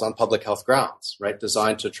unfolds on public health grounds, right?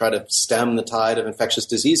 Designed to try to stem the tide of infectious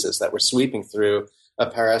diseases that were sweeping through a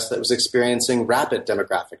Paris that was experiencing rapid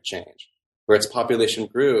demographic change, where its population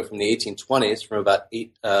grew from the 1820s from about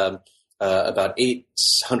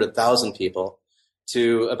 800,000 people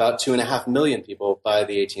to about 2.5 million people by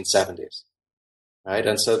the 1870s, right?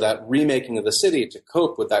 And so that remaking of the city to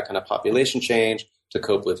cope with that kind of population change, to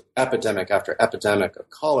cope with epidemic after epidemic of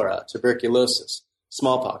cholera, tuberculosis,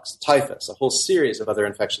 smallpox, typhus, a whole series of other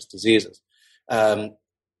infectious diseases,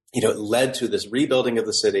 led to this rebuilding of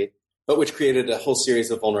the city, but which created a whole series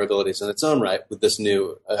of vulnerabilities in its own right with this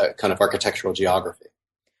new kind of architectural geography.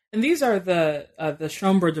 And these are the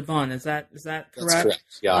chambres de bonne. Is that correct? That's correct.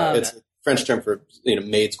 Yeah, it's a French term for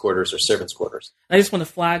maids' quarters or servants' quarters. I just want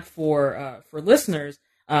to flag for listeners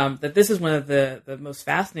that this is one of the most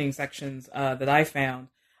fascinating sections that I found.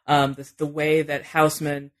 The way that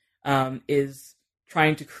Haussmann is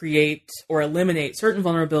trying to create or eliminate certain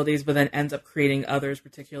vulnerabilities, but then ends up creating others,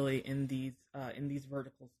 particularly in these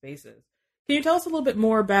vertical spaces. Can you tell us a little bit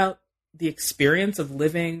more about the experience of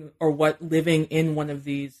living, or what living in one of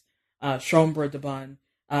these chambres de bonne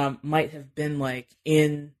might have been like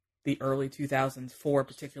in the early 2000s for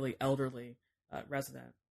particularly elderly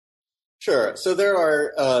residents? Sure. So there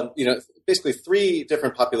are, basically 3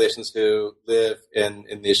 different populations who live in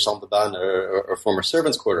these chambres de bonne or former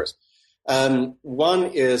servants' quarters. One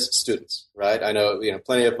is students, right? I know,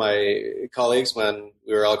 plenty of my colleagues when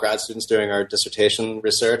we were all grad students doing our dissertation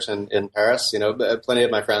research in Paris, plenty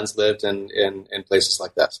of my friends lived in places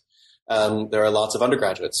like this. There are lots of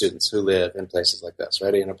undergraduate students who live in places like this,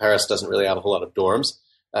 right? Paris doesn't really have a whole lot of dorms,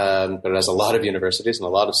 but it has a lot of universities and a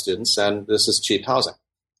lot of students, and this is cheap housing.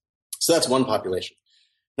 So that's one population.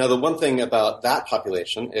 Now, the one thing about that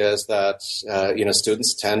population is that,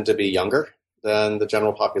 students tend to be younger than the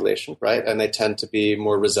general population, right? And they tend to be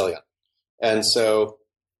more resilient. And so,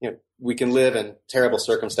 we can live in terrible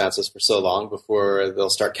circumstances for so long before they'll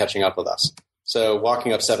start catching up with us. So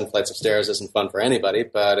walking up 7 flights of stairs isn't fun for anybody,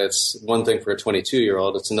 but it's one thing for a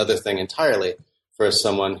 22-year-old. It's another thing entirely for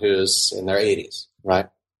someone who's in their 80s, right?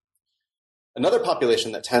 Another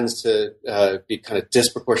population that tends to be kind of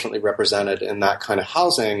disproportionately represented in that kind of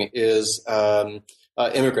housing is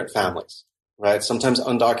immigrant families, right? Sometimes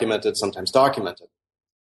undocumented, sometimes documented.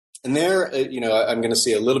 And there, I'm going to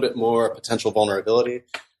see a little bit more potential vulnerability.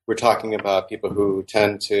 We're talking about people who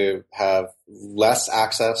tend to have less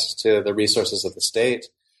access to the resources of the state,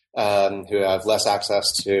 who have less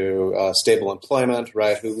access to stable employment,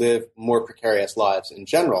 right? Who live more precarious lives in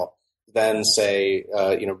general than, say,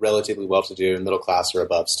 relatively well-to-do middle-class or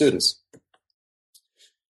above students.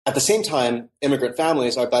 At the same time, immigrant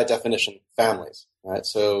families are by definition families, right?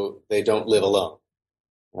 So they don't live alone.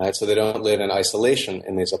 right? So they don't live in isolation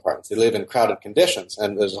in these apartments. They live in crowded conditions,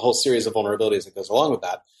 and there's a whole series of vulnerabilities that goes along with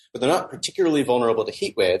that. But they're not particularly vulnerable to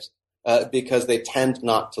heat waves because they tend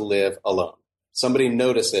not to live alone. Somebody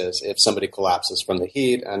notices if somebody collapses from the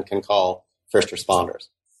heat and can call first responders.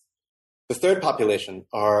 The third population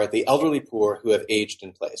are the elderly poor who have aged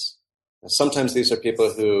in place. Now, sometimes these are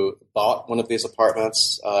people who bought one of these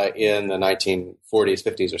apartments in the 1940s,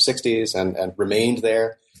 50s, or 60s and remained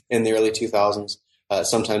there in the early 2000s.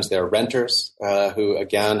 Sometimes they're renters who,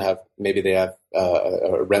 again, have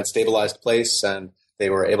a rent-stabilized place and they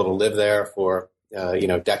were able to live there for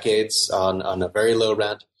decades on a very low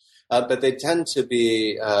rent. But they tend to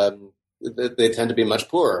be much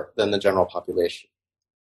poorer than the general population.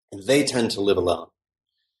 And they tend to live alone.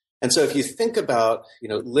 And so if you think about,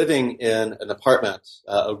 living in an apartment,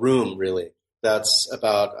 a room really, that's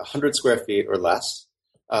about 100 square feet or less,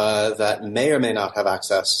 that may or may not have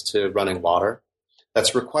access to running water,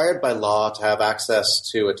 that's required by law to have access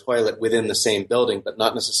to a toilet within the same building, but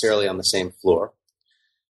not necessarily on the same floor,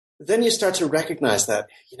 then you start to recognize that,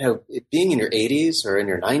 being in your 80s or in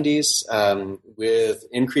your 90s with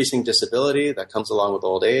increasing disability that comes along with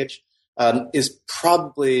old age, is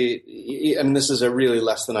probably, this is a really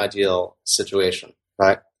less than ideal situation,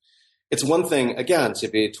 right? It's one thing, again, to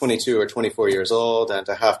be 22 or 24 years old and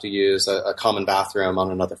to have to use a common bathroom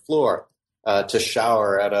on another floor, to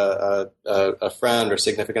shower at a friend or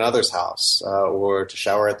significant other's house, or to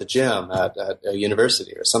shower at the gym at a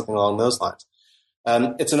university or something along those lines.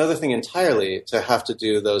 It's another thing entirely to have to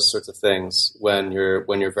do those sorts of things when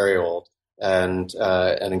you're very old and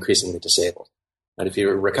increasingly disabled. And if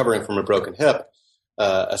you're recovering from a broken hip,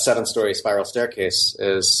 a 7-story spiral staircase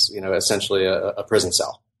is, essentially a prison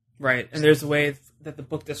cell. Right. And there's a way that the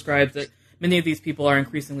book describes that many of these people are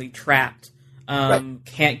increasingly trapped, Right.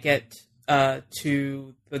 Can't get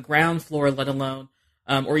to the ground floor, let alone,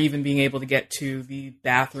 or even being able to get to the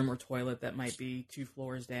bathroom or toilet that might be 2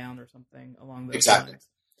 floors down or something along those lines.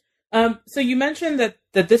 So you mentioned that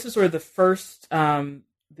this is sort of the first,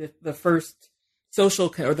 the first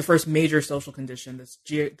social or the first major social condition, this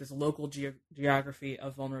local geography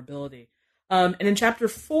of vulnerability. And in chapter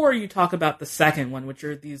 4, you talk about the second one, which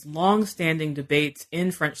are these long-standing debates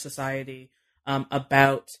in French society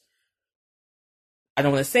about, I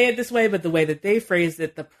don't want to say it this way, but the way that they phrased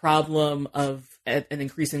it, the problem of an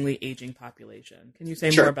increasingly aging population. Can you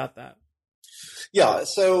say Sure. more about that? Yeah.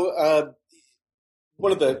 So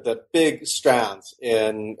one of the big strands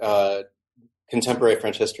in contemporary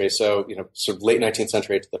French history, so sort of late 19th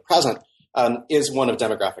century to the present, is one of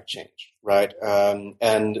demographic change, right? And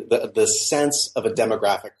the sense of a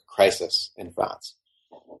demographic crisis in France.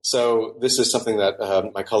 So this is something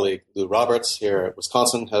that my colleague Lou Roberts here at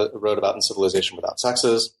Wisconsin wrote about in Civilization Without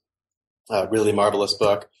Sexes, a really marvelous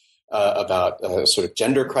book about a sort of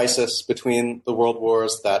gender crisis between the world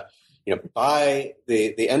wars that, by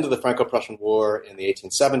the end of the Franco-Prussian War in the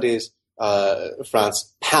 1870s,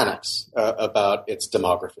 France panics about its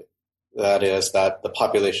demography. That is, that the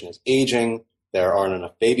population is aging, there aren't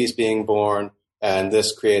enough babies being born, and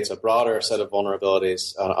this creates a broader set of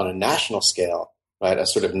vulnerabilities on a national scale, right? A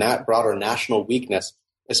sort of broader national weakness,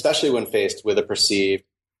 especially when faced with a perceived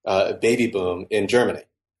baby boom in Germany,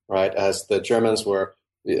 right? As the German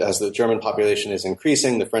population is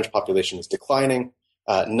increasing, the French population is declining.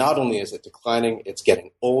 Not only is it declining, it's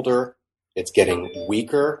getting older, it's getting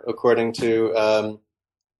weaker, according to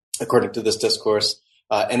this discourse,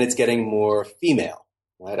 and it's getting more female.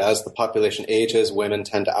 Right? As the population ages, women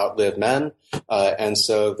tend to outlive men, and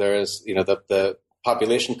so there's the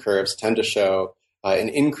population curves tend to show an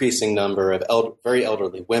increasing number of very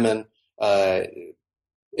elderly women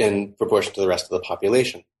in proportion to the rest of the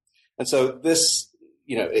population. And so this,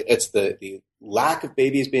 it's the lack of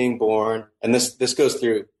babies being born, and this goes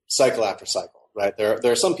through cycle after cycle, right?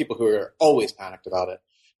 There are some people who are always panicked about it,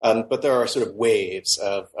 but there are sort of waves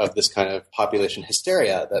of this kind of population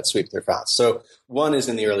hysteria that sweep through France. So one is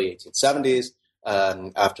in the early 1870s,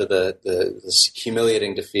 after this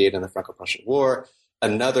humiliating defeat in the Franco-Prussian War.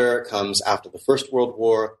 Another comes after the First World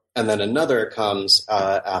War, and then another comes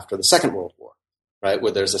after the Second World War, right?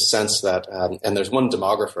 Where there's a sense that, and there's one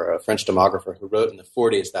demographer, a French demographer, who wrote in the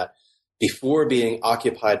 40s that before being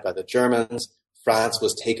occupied by the Germans, France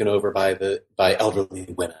was taken over by elderly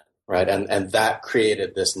women, right? And that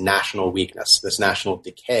created this national weakness, this national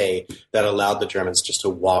decay that allowed the Germans just to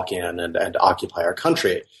walk in and occupy our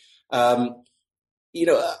country. A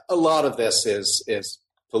lot of this is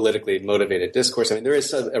politically motivated discourse. I mean, there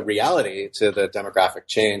is a reality to the demographic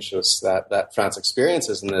change that France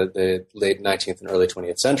experiences in the late 19th and early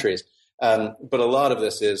 20th centuries. But a lot of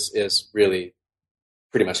this is really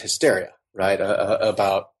pretty much hysteria, right,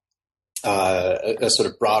 about a sort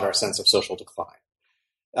of broader sense of social decline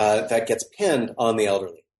that gets pinned on the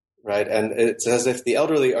elderly, right? And it's as if the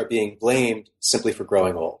elderly are being blamed simply for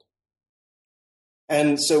growing old.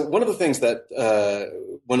 And so one of the things that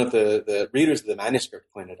one of the readers of the manuscript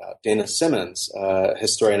pointed out, Dana Simmons,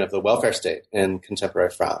 historian of the welfare state in contemporary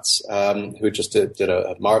France, who just did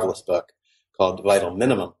a marvelous book called Vital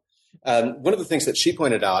Minimum. One of the things that she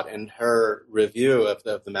pointed out in her review of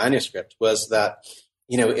the manuscript was that,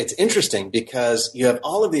 it's interesting because you have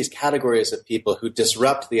all of these categories of people who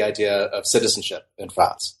disrupt the idea of citizenship in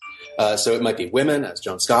France. So it might be women, as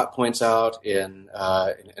Joan Scott points out in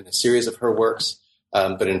a series of her works.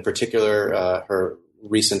 But in particular, her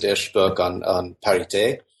recent-ish book on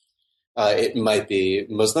parité. It might be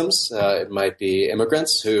Muslims. It might be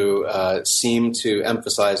immigrants who seem to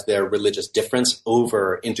emphasize their religious difference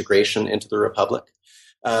over integration into the Republic.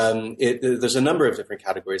 There's a number of different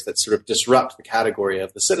categories that sort of disrupt the category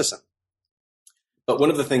of the citizen. But one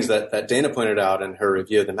of the things that Dana pointed out in her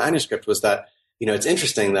review of the manuscript was that, it's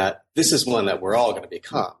interesting that this is one that we're all going to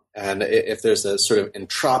become. And if there's a sort of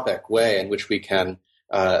entropic way in which we can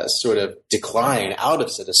sort of decline out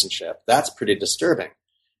of citizenship, that's pretty disturbing.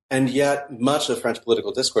 And yet much of French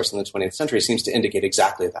political discourse in the 20th century seems to indicate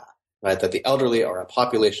exactly that, right? That the elderly are a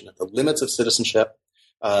population at the limits of citizenship,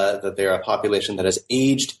 that they're a population that has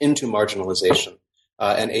aged into marginalization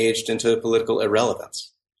and aged into political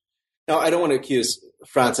irrelevance. Now, I don't want to accuse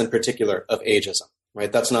France in particular of ageism,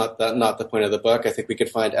 right? That's not the point of the book. I think we could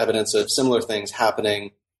find evidence of similar things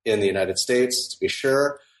happening in the United States, to be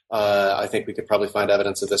sure. I think we could probably find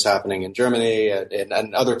evidence of this happening in Germany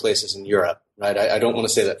and other places in Europe, right? I don't want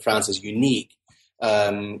to say that France is unique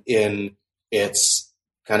in its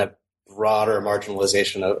kind of broader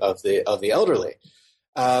marginalization of the elderly.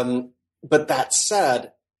 But that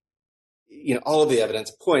said, all of the evidence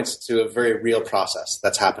points to a very real process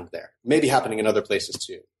that's happened there. Maybe happening in other places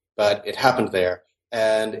too, but it happened there.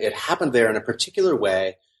 And it happened there in a particular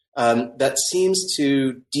way that seems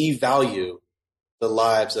to devalue the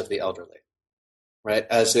lives of the elderly, right?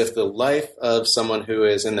 As if the life of someone who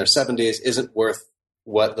is in their 70s isn't worth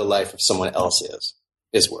what the life of someone else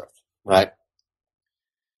is worth, right?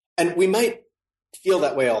 And we might feel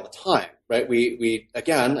that way all the time, right? We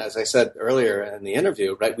again, as I said earlier in the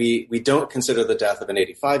interview, right? We don't consider the death of an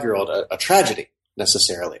 85-year-old a tragedy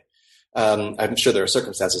necessarily. I'm sure there are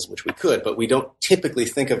circumstances in which we could, but we don't typically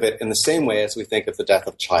think of it in the same way as we think of the death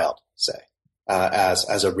of a child, say,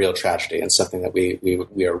 as a real tragedy and something that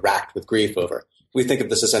we are racked with grief over. We think of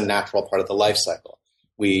this as a natural part of the life cycle.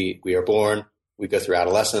 We are born, we go through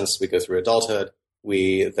adolescence, we go through adulthood,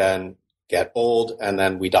 we then get old, and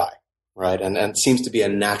then we die, right? And it seems to be a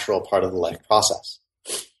natural part of the life process.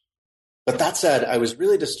 But that said, I was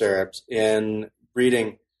really disturbed in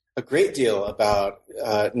reading a great deal about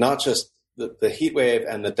not just the heat wave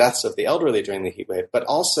and the deaths of the elderly during the heat wave, but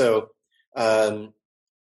also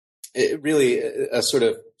really a sort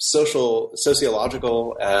of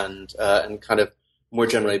sociological and kind of more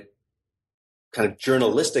generally kind of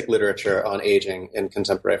journalistic literature on aging in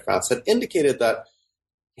contemporary France that indicated that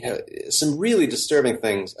some really disturbing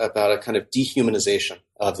things about a kind of dehumanization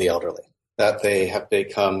of the elderly, that they have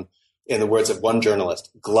become, in the words of one journalist,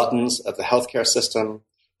 gluttons of the healthcare system,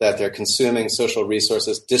 that they're consuming social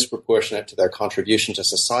resources disproportionate to their contribution to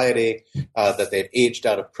society, that they've aged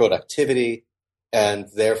out of productivity, and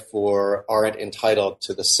therefore aren't entitled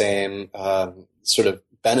to the same sort of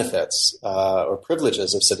benefits or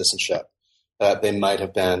privileges of citizenship that they might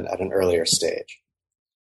have been at an earlier stage.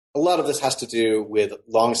 A lot of this has to do with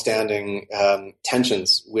longstanding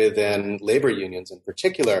tensions within labor unions in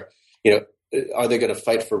particular. Are they going to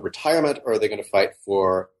fight for retirement, or are they going to fight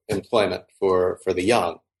for employment for the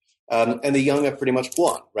young? And the young have pretty much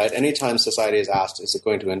won, right? Anytime society is asked, is it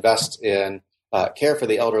going to invest in care for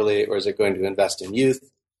the elderly, or is it going to invest in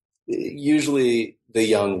youth? Usually the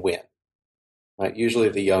young win, right? Usually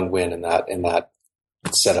the young win in that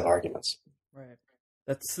set of arguments. Right.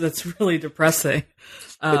 That's really depressing.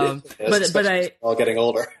 But I all getting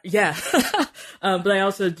older. Yeah. But I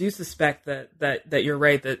also do suspect that you're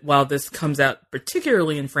right, that while this comes out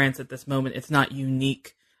particularly in France at this moment, it's not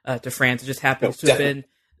unique to France. It just happens to have been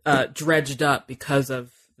dredged up because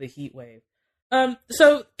of the heat wave.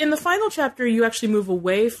 So in the final chapter, you actually move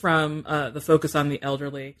away from the focus on the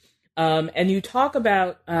elderly, and you talk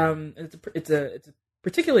about it's a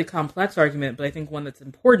particularly complex argument, but I think one that's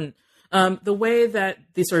important. The way that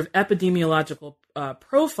the sort of epidemiological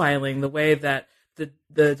profiling, the way that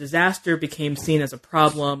the disaster became seen as a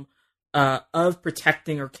problem of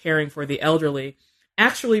protecting or caring for the elderly,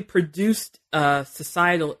 actually produced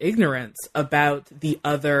societal ignorance about the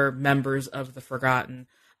other members of the forgotten,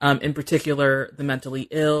 in particular the mentally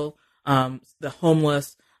ill, the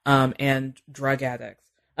homeless, and drug addicts.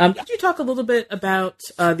 Could you talk a little bit about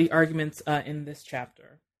the arguments in this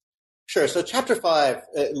chapter? Sure. So chapter 5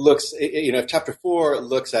 looks, chapter 4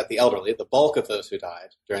 looks at the elderly, the bulk of those who died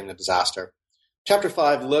during the disaster. Chapter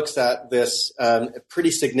 5 looks at this pretty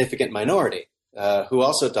significant minority who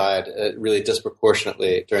also died really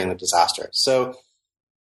disproportionately during the disaster. So,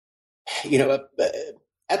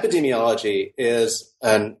 epidemiology is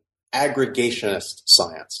an aggregationist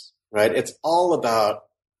science, right? It's all about,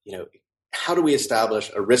 how do we establish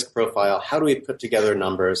a risk profile? How do we put together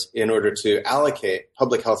numbers in order to allocate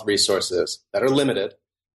public health resources that are limited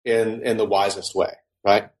in the wisest way,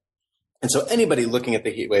 right? And so anybody looking at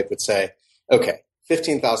the heat wave would say, okay,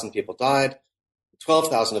 15,000 people died.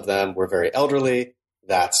 12,000 of them were very elderly.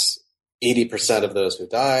 That's 80% of those who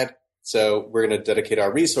died. So we're going to dedicate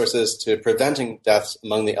our resources to preventing deaths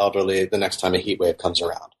among the elderly the next time a heat wave comes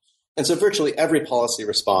around. And so virtually every policy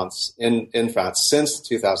response in France since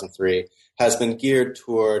 2003 has been geared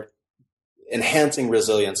toward enhancing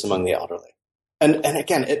resilience among the elderly. And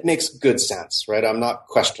again, it makes good sense, right? I'm not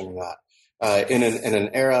questioning that. In an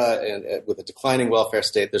era with a declining welfare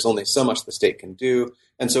state, there's only so much the state can do.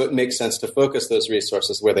 And so it makes sense to focus those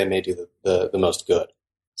resources where they may do the most good.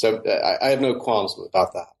 So I have no qualms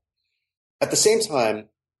about that. At the same time,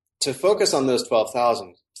 to focus on those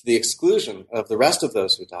 12,000 to the exclusion of the rest of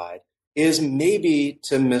those who died is maybe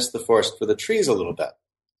to miss the forest for the trees a little bit.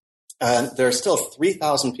 And there are still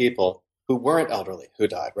 3,000 people who weren't elderly who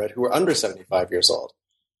died, right? Who were under 75 years old.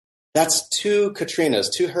 That's two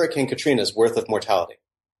Hurricane Katrinas worth of mortality,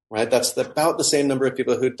 right? That's about the same number of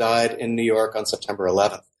people who died in New York on September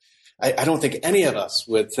 11th. I don't think any of us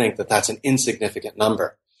would think that that's an insignificant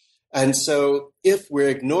number. And so if we're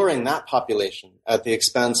ignoring that population at the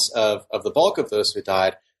expense of the bulk of those who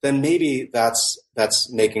died, then maybe that's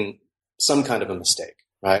making some kind of a mistake,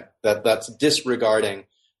 right? That's disregarding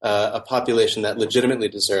a population that legitimately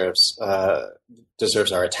deserves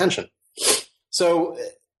our attention. So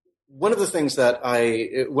one of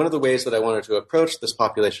the ways that I wanted to approach this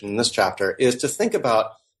population in this chapter is to think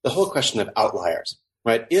about the whole question of outliers,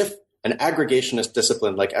 right? If an aggregationist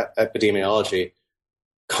discipline like epidemiology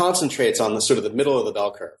concentrates on the sort of the middle of the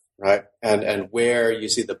bell curve, right? And where you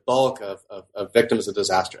see the bulk of victims of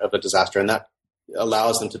a disaster, and that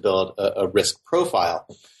allows them to build a risk profile.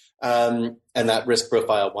 And that risk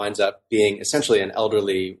profile winds up being essentially an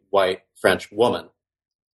elderly white French woman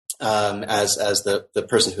as the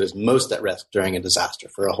person who is most at risk during a disaster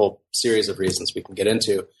for a whole series of reasons we can get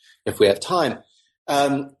into if we have time.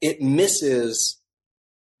 It misses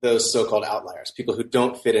those so-called outliers, people who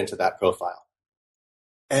don't fit into that profile.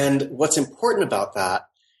 And what's important about that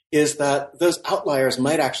is that those outliers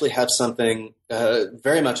might actually have something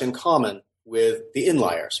very much in common with the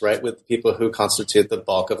inliers, right? With the people who constitute the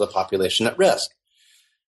bulk of the population at risk.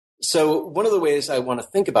 So one of the ways I want to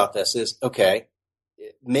think about this is, okay,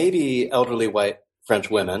 maybe elderly white French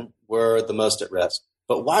women were the most at risk,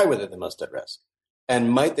 but why were they the most at risk? And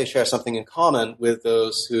might they share something in common with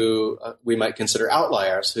those who we might consider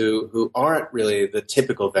outliers, who aren't really the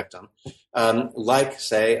typical victim, like,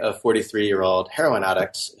 say, a 43-year-old heroin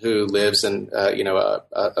addict who lives in,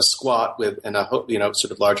 a squat in a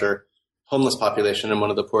sort of larger homeless population in one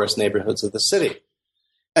of the poorest neighborhoods of the city.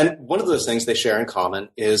 And one of those things they share in common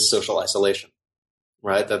is social isolation,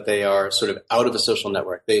 right? That they are sort of out of a social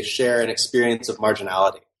network. They share an experience of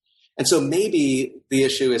marginality. And so maybe the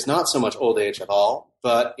issue is not so much old age at all,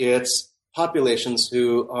 but it's populations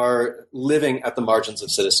who are living at the margins of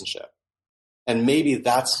citizenship. And maybe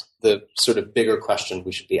that's the sort of bigger question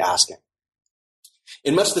we should be asking.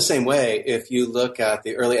 In much the same way, if you look at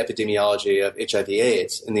the early epidemiology of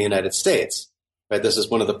HIV/AIDS in the United States, right, this is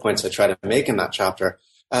one of the points I try to make in that chapter.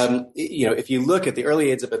 If you look at the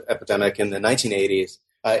early AIDS epidemic in the 1980s,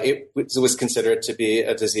 it was considered to be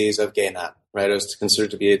a disease of gay men, right? It was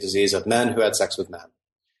considered to be a disease of men who had sex with men.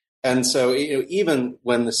 And so, even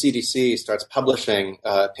when the CDC starts publishing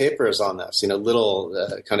papers on this, little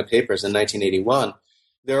kind of papers in 1981,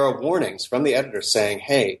 there are warnings from the editors saying,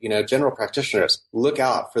 hey, general practitioners, look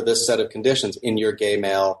out for this set of conditions in your gay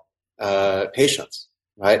male patients,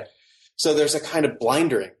 right? So there's a kind of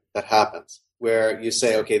blindering that happens where you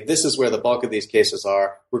say, okay, this is where the bulk of these cases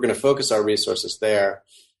are. We're going to focus our resources there.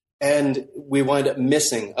 And we wind up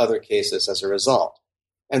missing other cases as a result.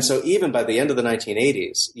 And so even by the end of the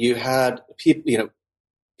 1980s, you had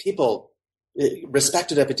people,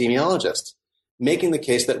 respected epidemiologists, making the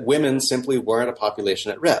case that women simply weren't a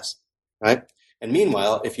population at risk, right? And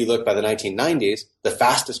meanwhile, if you look by the 1990s, the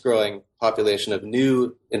fastest growing population of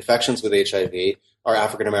new infections with HIV are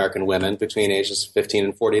African American women between ages 15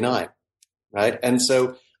 and 49, right? And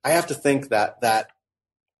so I have to think that that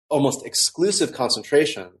almost exclusive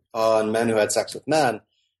concentration on men who had sex with men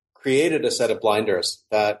created a set of blinders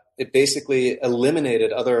that it basically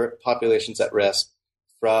eliminated other populations at risk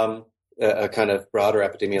from a kind of broader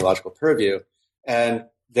epidemiological purview and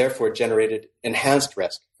therefore generated enhanced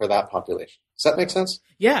risk for that population. Does that make sense?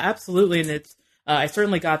 Yeah, absolutely. And it's I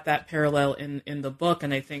certainly got that parallel in the book.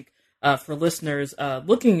 And I think for listeners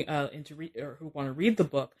looking or who want to read the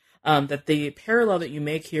book, that the parallel that you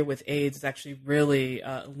make here with AIDS is actually really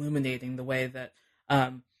illuminating the way that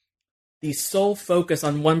the sole focus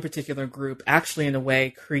on one particular group actually, in a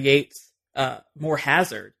way, creates more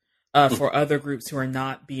hazard for other groups who are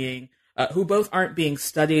not being, who both aren't being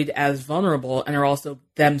studied as vulnerable and are also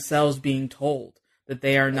themselves being told that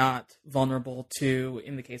they are not vulnerable to,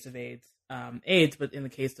 in the case of AIDS, but in the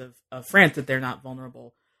case of France, that they're not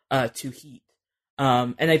vulnerable to heat.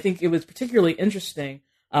 And I think it was particularly interesting,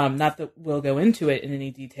 not that we'll go into it in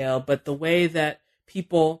any detail, but the way that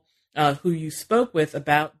people who you spoke with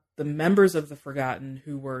about the members of the Forgotten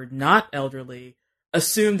who were not elderly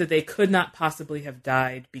assumed that they could not possibly have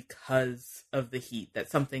died because of the heat,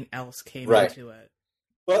 that something else came into it.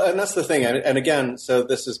 Well, and that's the thing. And again, so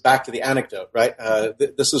this is back to the anecdote, right?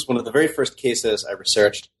 This was one of the very first cases I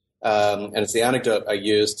researched, and it's the anecdote I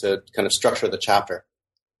used to kind of structure the chapter.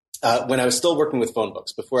 When I was still working with phone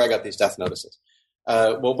books, before I got these death notices,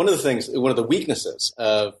 well, one of the weaknesses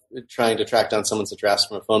of trying to track down someone's address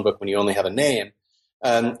from a phone book when you only have a name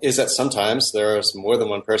is that sometimes there's more than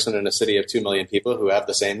one person in a city of 2 million people who have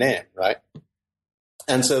the same name, right?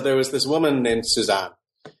 And so there was this woman named Suzanne,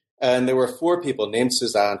 and there were 4 people named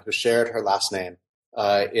Suzanne who shared her last name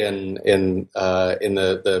in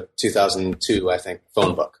the 2002, I think,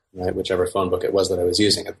 phone book, right? Whichever phone book it was that I was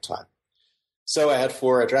using at the time. So I had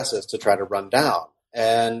 4 addresses to try to run down,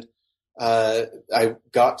 and I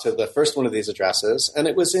got to the first one of these addresses, and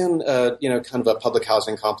it was in kind of a public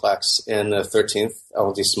housing complex in the 13th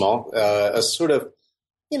LD Small, a sort of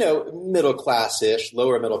middle class-ish,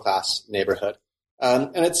 lower middle class neighborhood,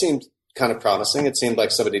 and it seemed kind of promising. It seemed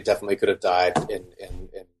like somebody definitely could have died in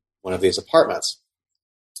one of these apartments.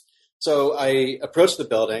 So I approached the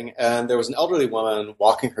building, and there was an elderly woman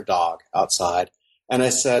walking her dog outside. And I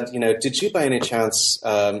said, did you by any chance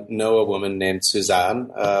know a woman named Suzanne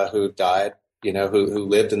who died, who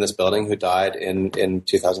lived in this building, who died in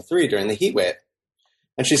 2003 during the heat wave?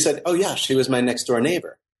 And she said, oh, yeah, she was my next door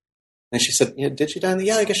neighbor. And she said, did she die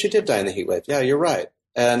I guess she did die in the heat wave. Yeah, you're right.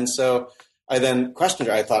 And so I then questioned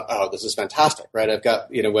her. I thought, oh, this is fantastic, right? I've got,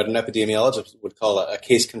 what an epidemiologist would call a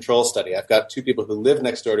case control study. I've got 2 people who live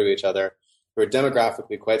next door to each other who are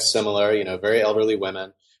demographically quite similar, very elderly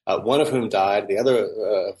women. One of whom died, the other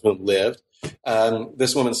of whom lived.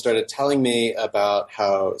 This woman started telling me about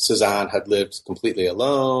how Suzanne had lived completely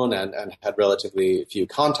alone and had relatively few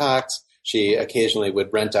contacts. She occasionally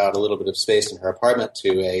would rent out a little bit of space in her apartment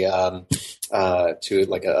to a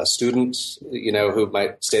student, who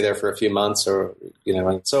might stay there for a few months or,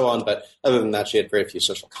 and so on. But other than that, she had very few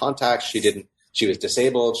social contacts. She was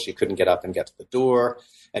disabled. She couldn't get up and get to the door.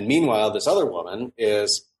 And meanwhile, this other woman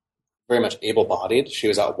is very much able-bodied. She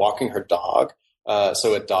was out walking her dog.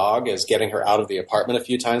 So a dog is getting her out of the apartment a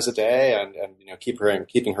few times a day and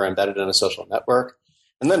keeping her embedded in a social network.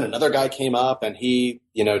 And then another guy came up and he,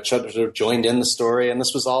 sort of joined in the story, and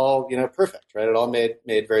this was all, perfect, right? It all made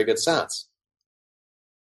very good sense.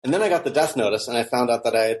 And then I got the death notice and I found out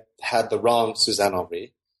that I had the wrong Suzanne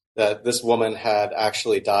Henry, that this woman had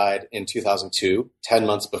actually died in 2002, 10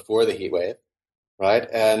 months before the heat wave, right?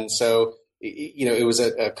 And so it was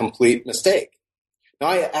a complete mistake. Now,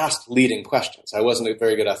 I asked leading questions. I wasn't a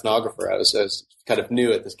very good ethnographer. I was kind of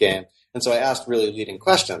new at this game. And so I asked really leading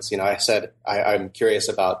questions. I said, I'm curious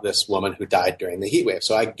about this woman who died during the heat wave.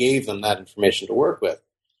 So I gave them that information to work with.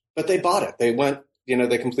 But they bought it. They went,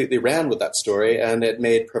 they completely ran with that story, and it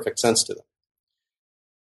made perfect sense to them.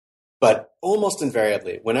 But almost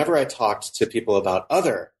invariably, whenever I talked to people about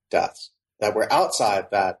other deaths that were outside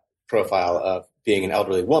that profile of being an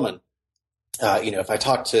elderly woman, if I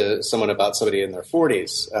talked to someone about somebody in their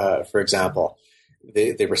 40s, for example,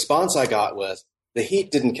 the response I got was, the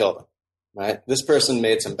heat didn't kill them, right? This person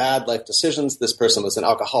made some bad life decisions. This person was an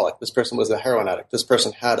alcoholic. This person was a heroin addict. This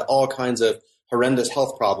person had all kinds of horrendous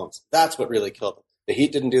health problems. That's what really killed them. The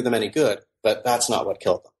heat didn't do them any good, but that's not what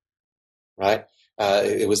killed them, right?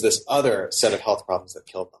 It was this other set of health problems that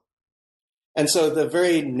killed them. And so the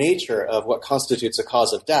very nature of what constitutes a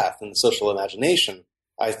cause of death in the social imagination,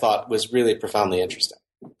 I thought, was really profoundly interesting.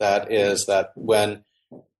 That is that when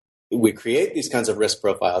we create these kinds of risk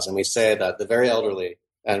profiles and we say that the very elderly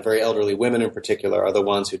and very elderly women in particular are the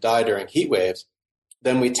ones who die during heat waves,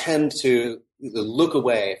 then we tend to look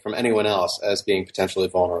away from anyone else as being potentially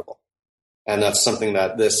vulnerable. And that's something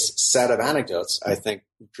that this set of anecdotes, I think,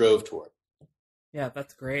 drove toward. Yeah,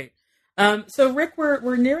 that's great. So, Rick,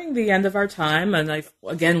 we're nearing the end of our time, and I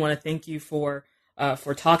again want to thank you for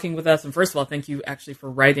talking with us. And first of all, thank you actually for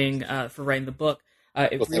writing the book.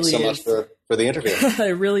 Thanks so much for the interview.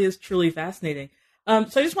 It really is truly fascinating. So,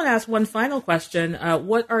 I just want to ask one final question.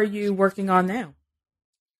 What are you working on now?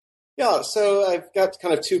 Yeah, so I've got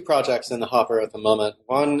kind of two projects in the hopper at the moment.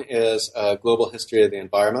 One is a global history of the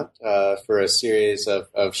environment for a series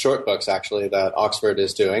of short books, actually, that Oxford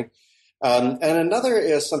is doing. And another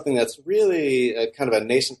is something that's really kind of a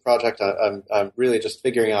nascent project. I'm really just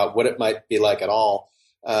figuring out what it might be like at all.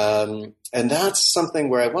 And that's something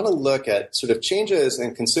where I want to look at sort of changes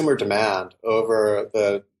in consumer demand over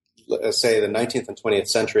the 19th and 20th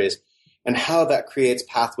centuries, and how that creates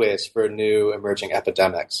pathways for new emerging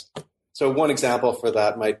epidemics. So one example for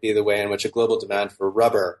that might be the way in which a global demand for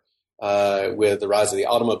rubber, with the rise of the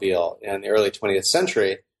automobile in the early 20th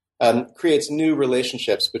century, creates new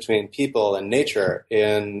relationships between people and nature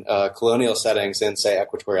in colonial settings in, say,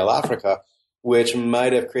 equatorial Africa, which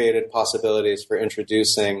might have created possibilities for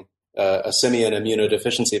introducing a simian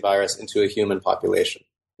immunodeficiency virus into a human population,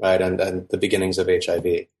 right, and the beginnings of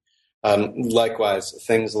HIV. Likewise,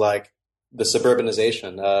 things like the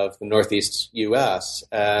suburbanization of the Northeast U.S.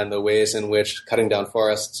 and the ways in which cutting down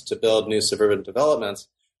forests to build new suburban developments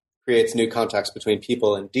creates new contacts between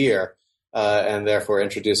people and deer, and therefore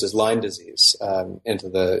introduces Lyme disease into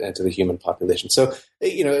the human population. So,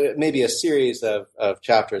 it may be a series of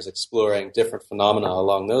chapters exploring different phenomena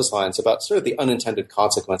along those lines about sort of the unintended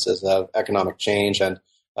consequences of economic change and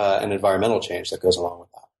environmental change that goes along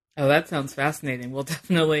with that. Oh, that sounds fascinating. We'll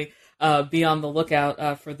definitely be on the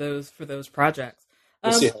lookout for those projects.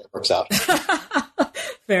 We'll see how it works out.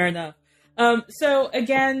 Fair enough. So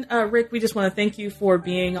again, Rick, we just want to thank you for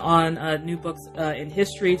being on New Books in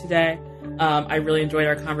History today. I really enjoyed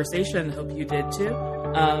our conversation. Hope you did too.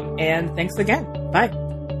 And thanks again. Bye.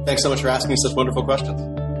 Thanks so much for asking such wonderful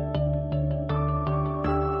questions.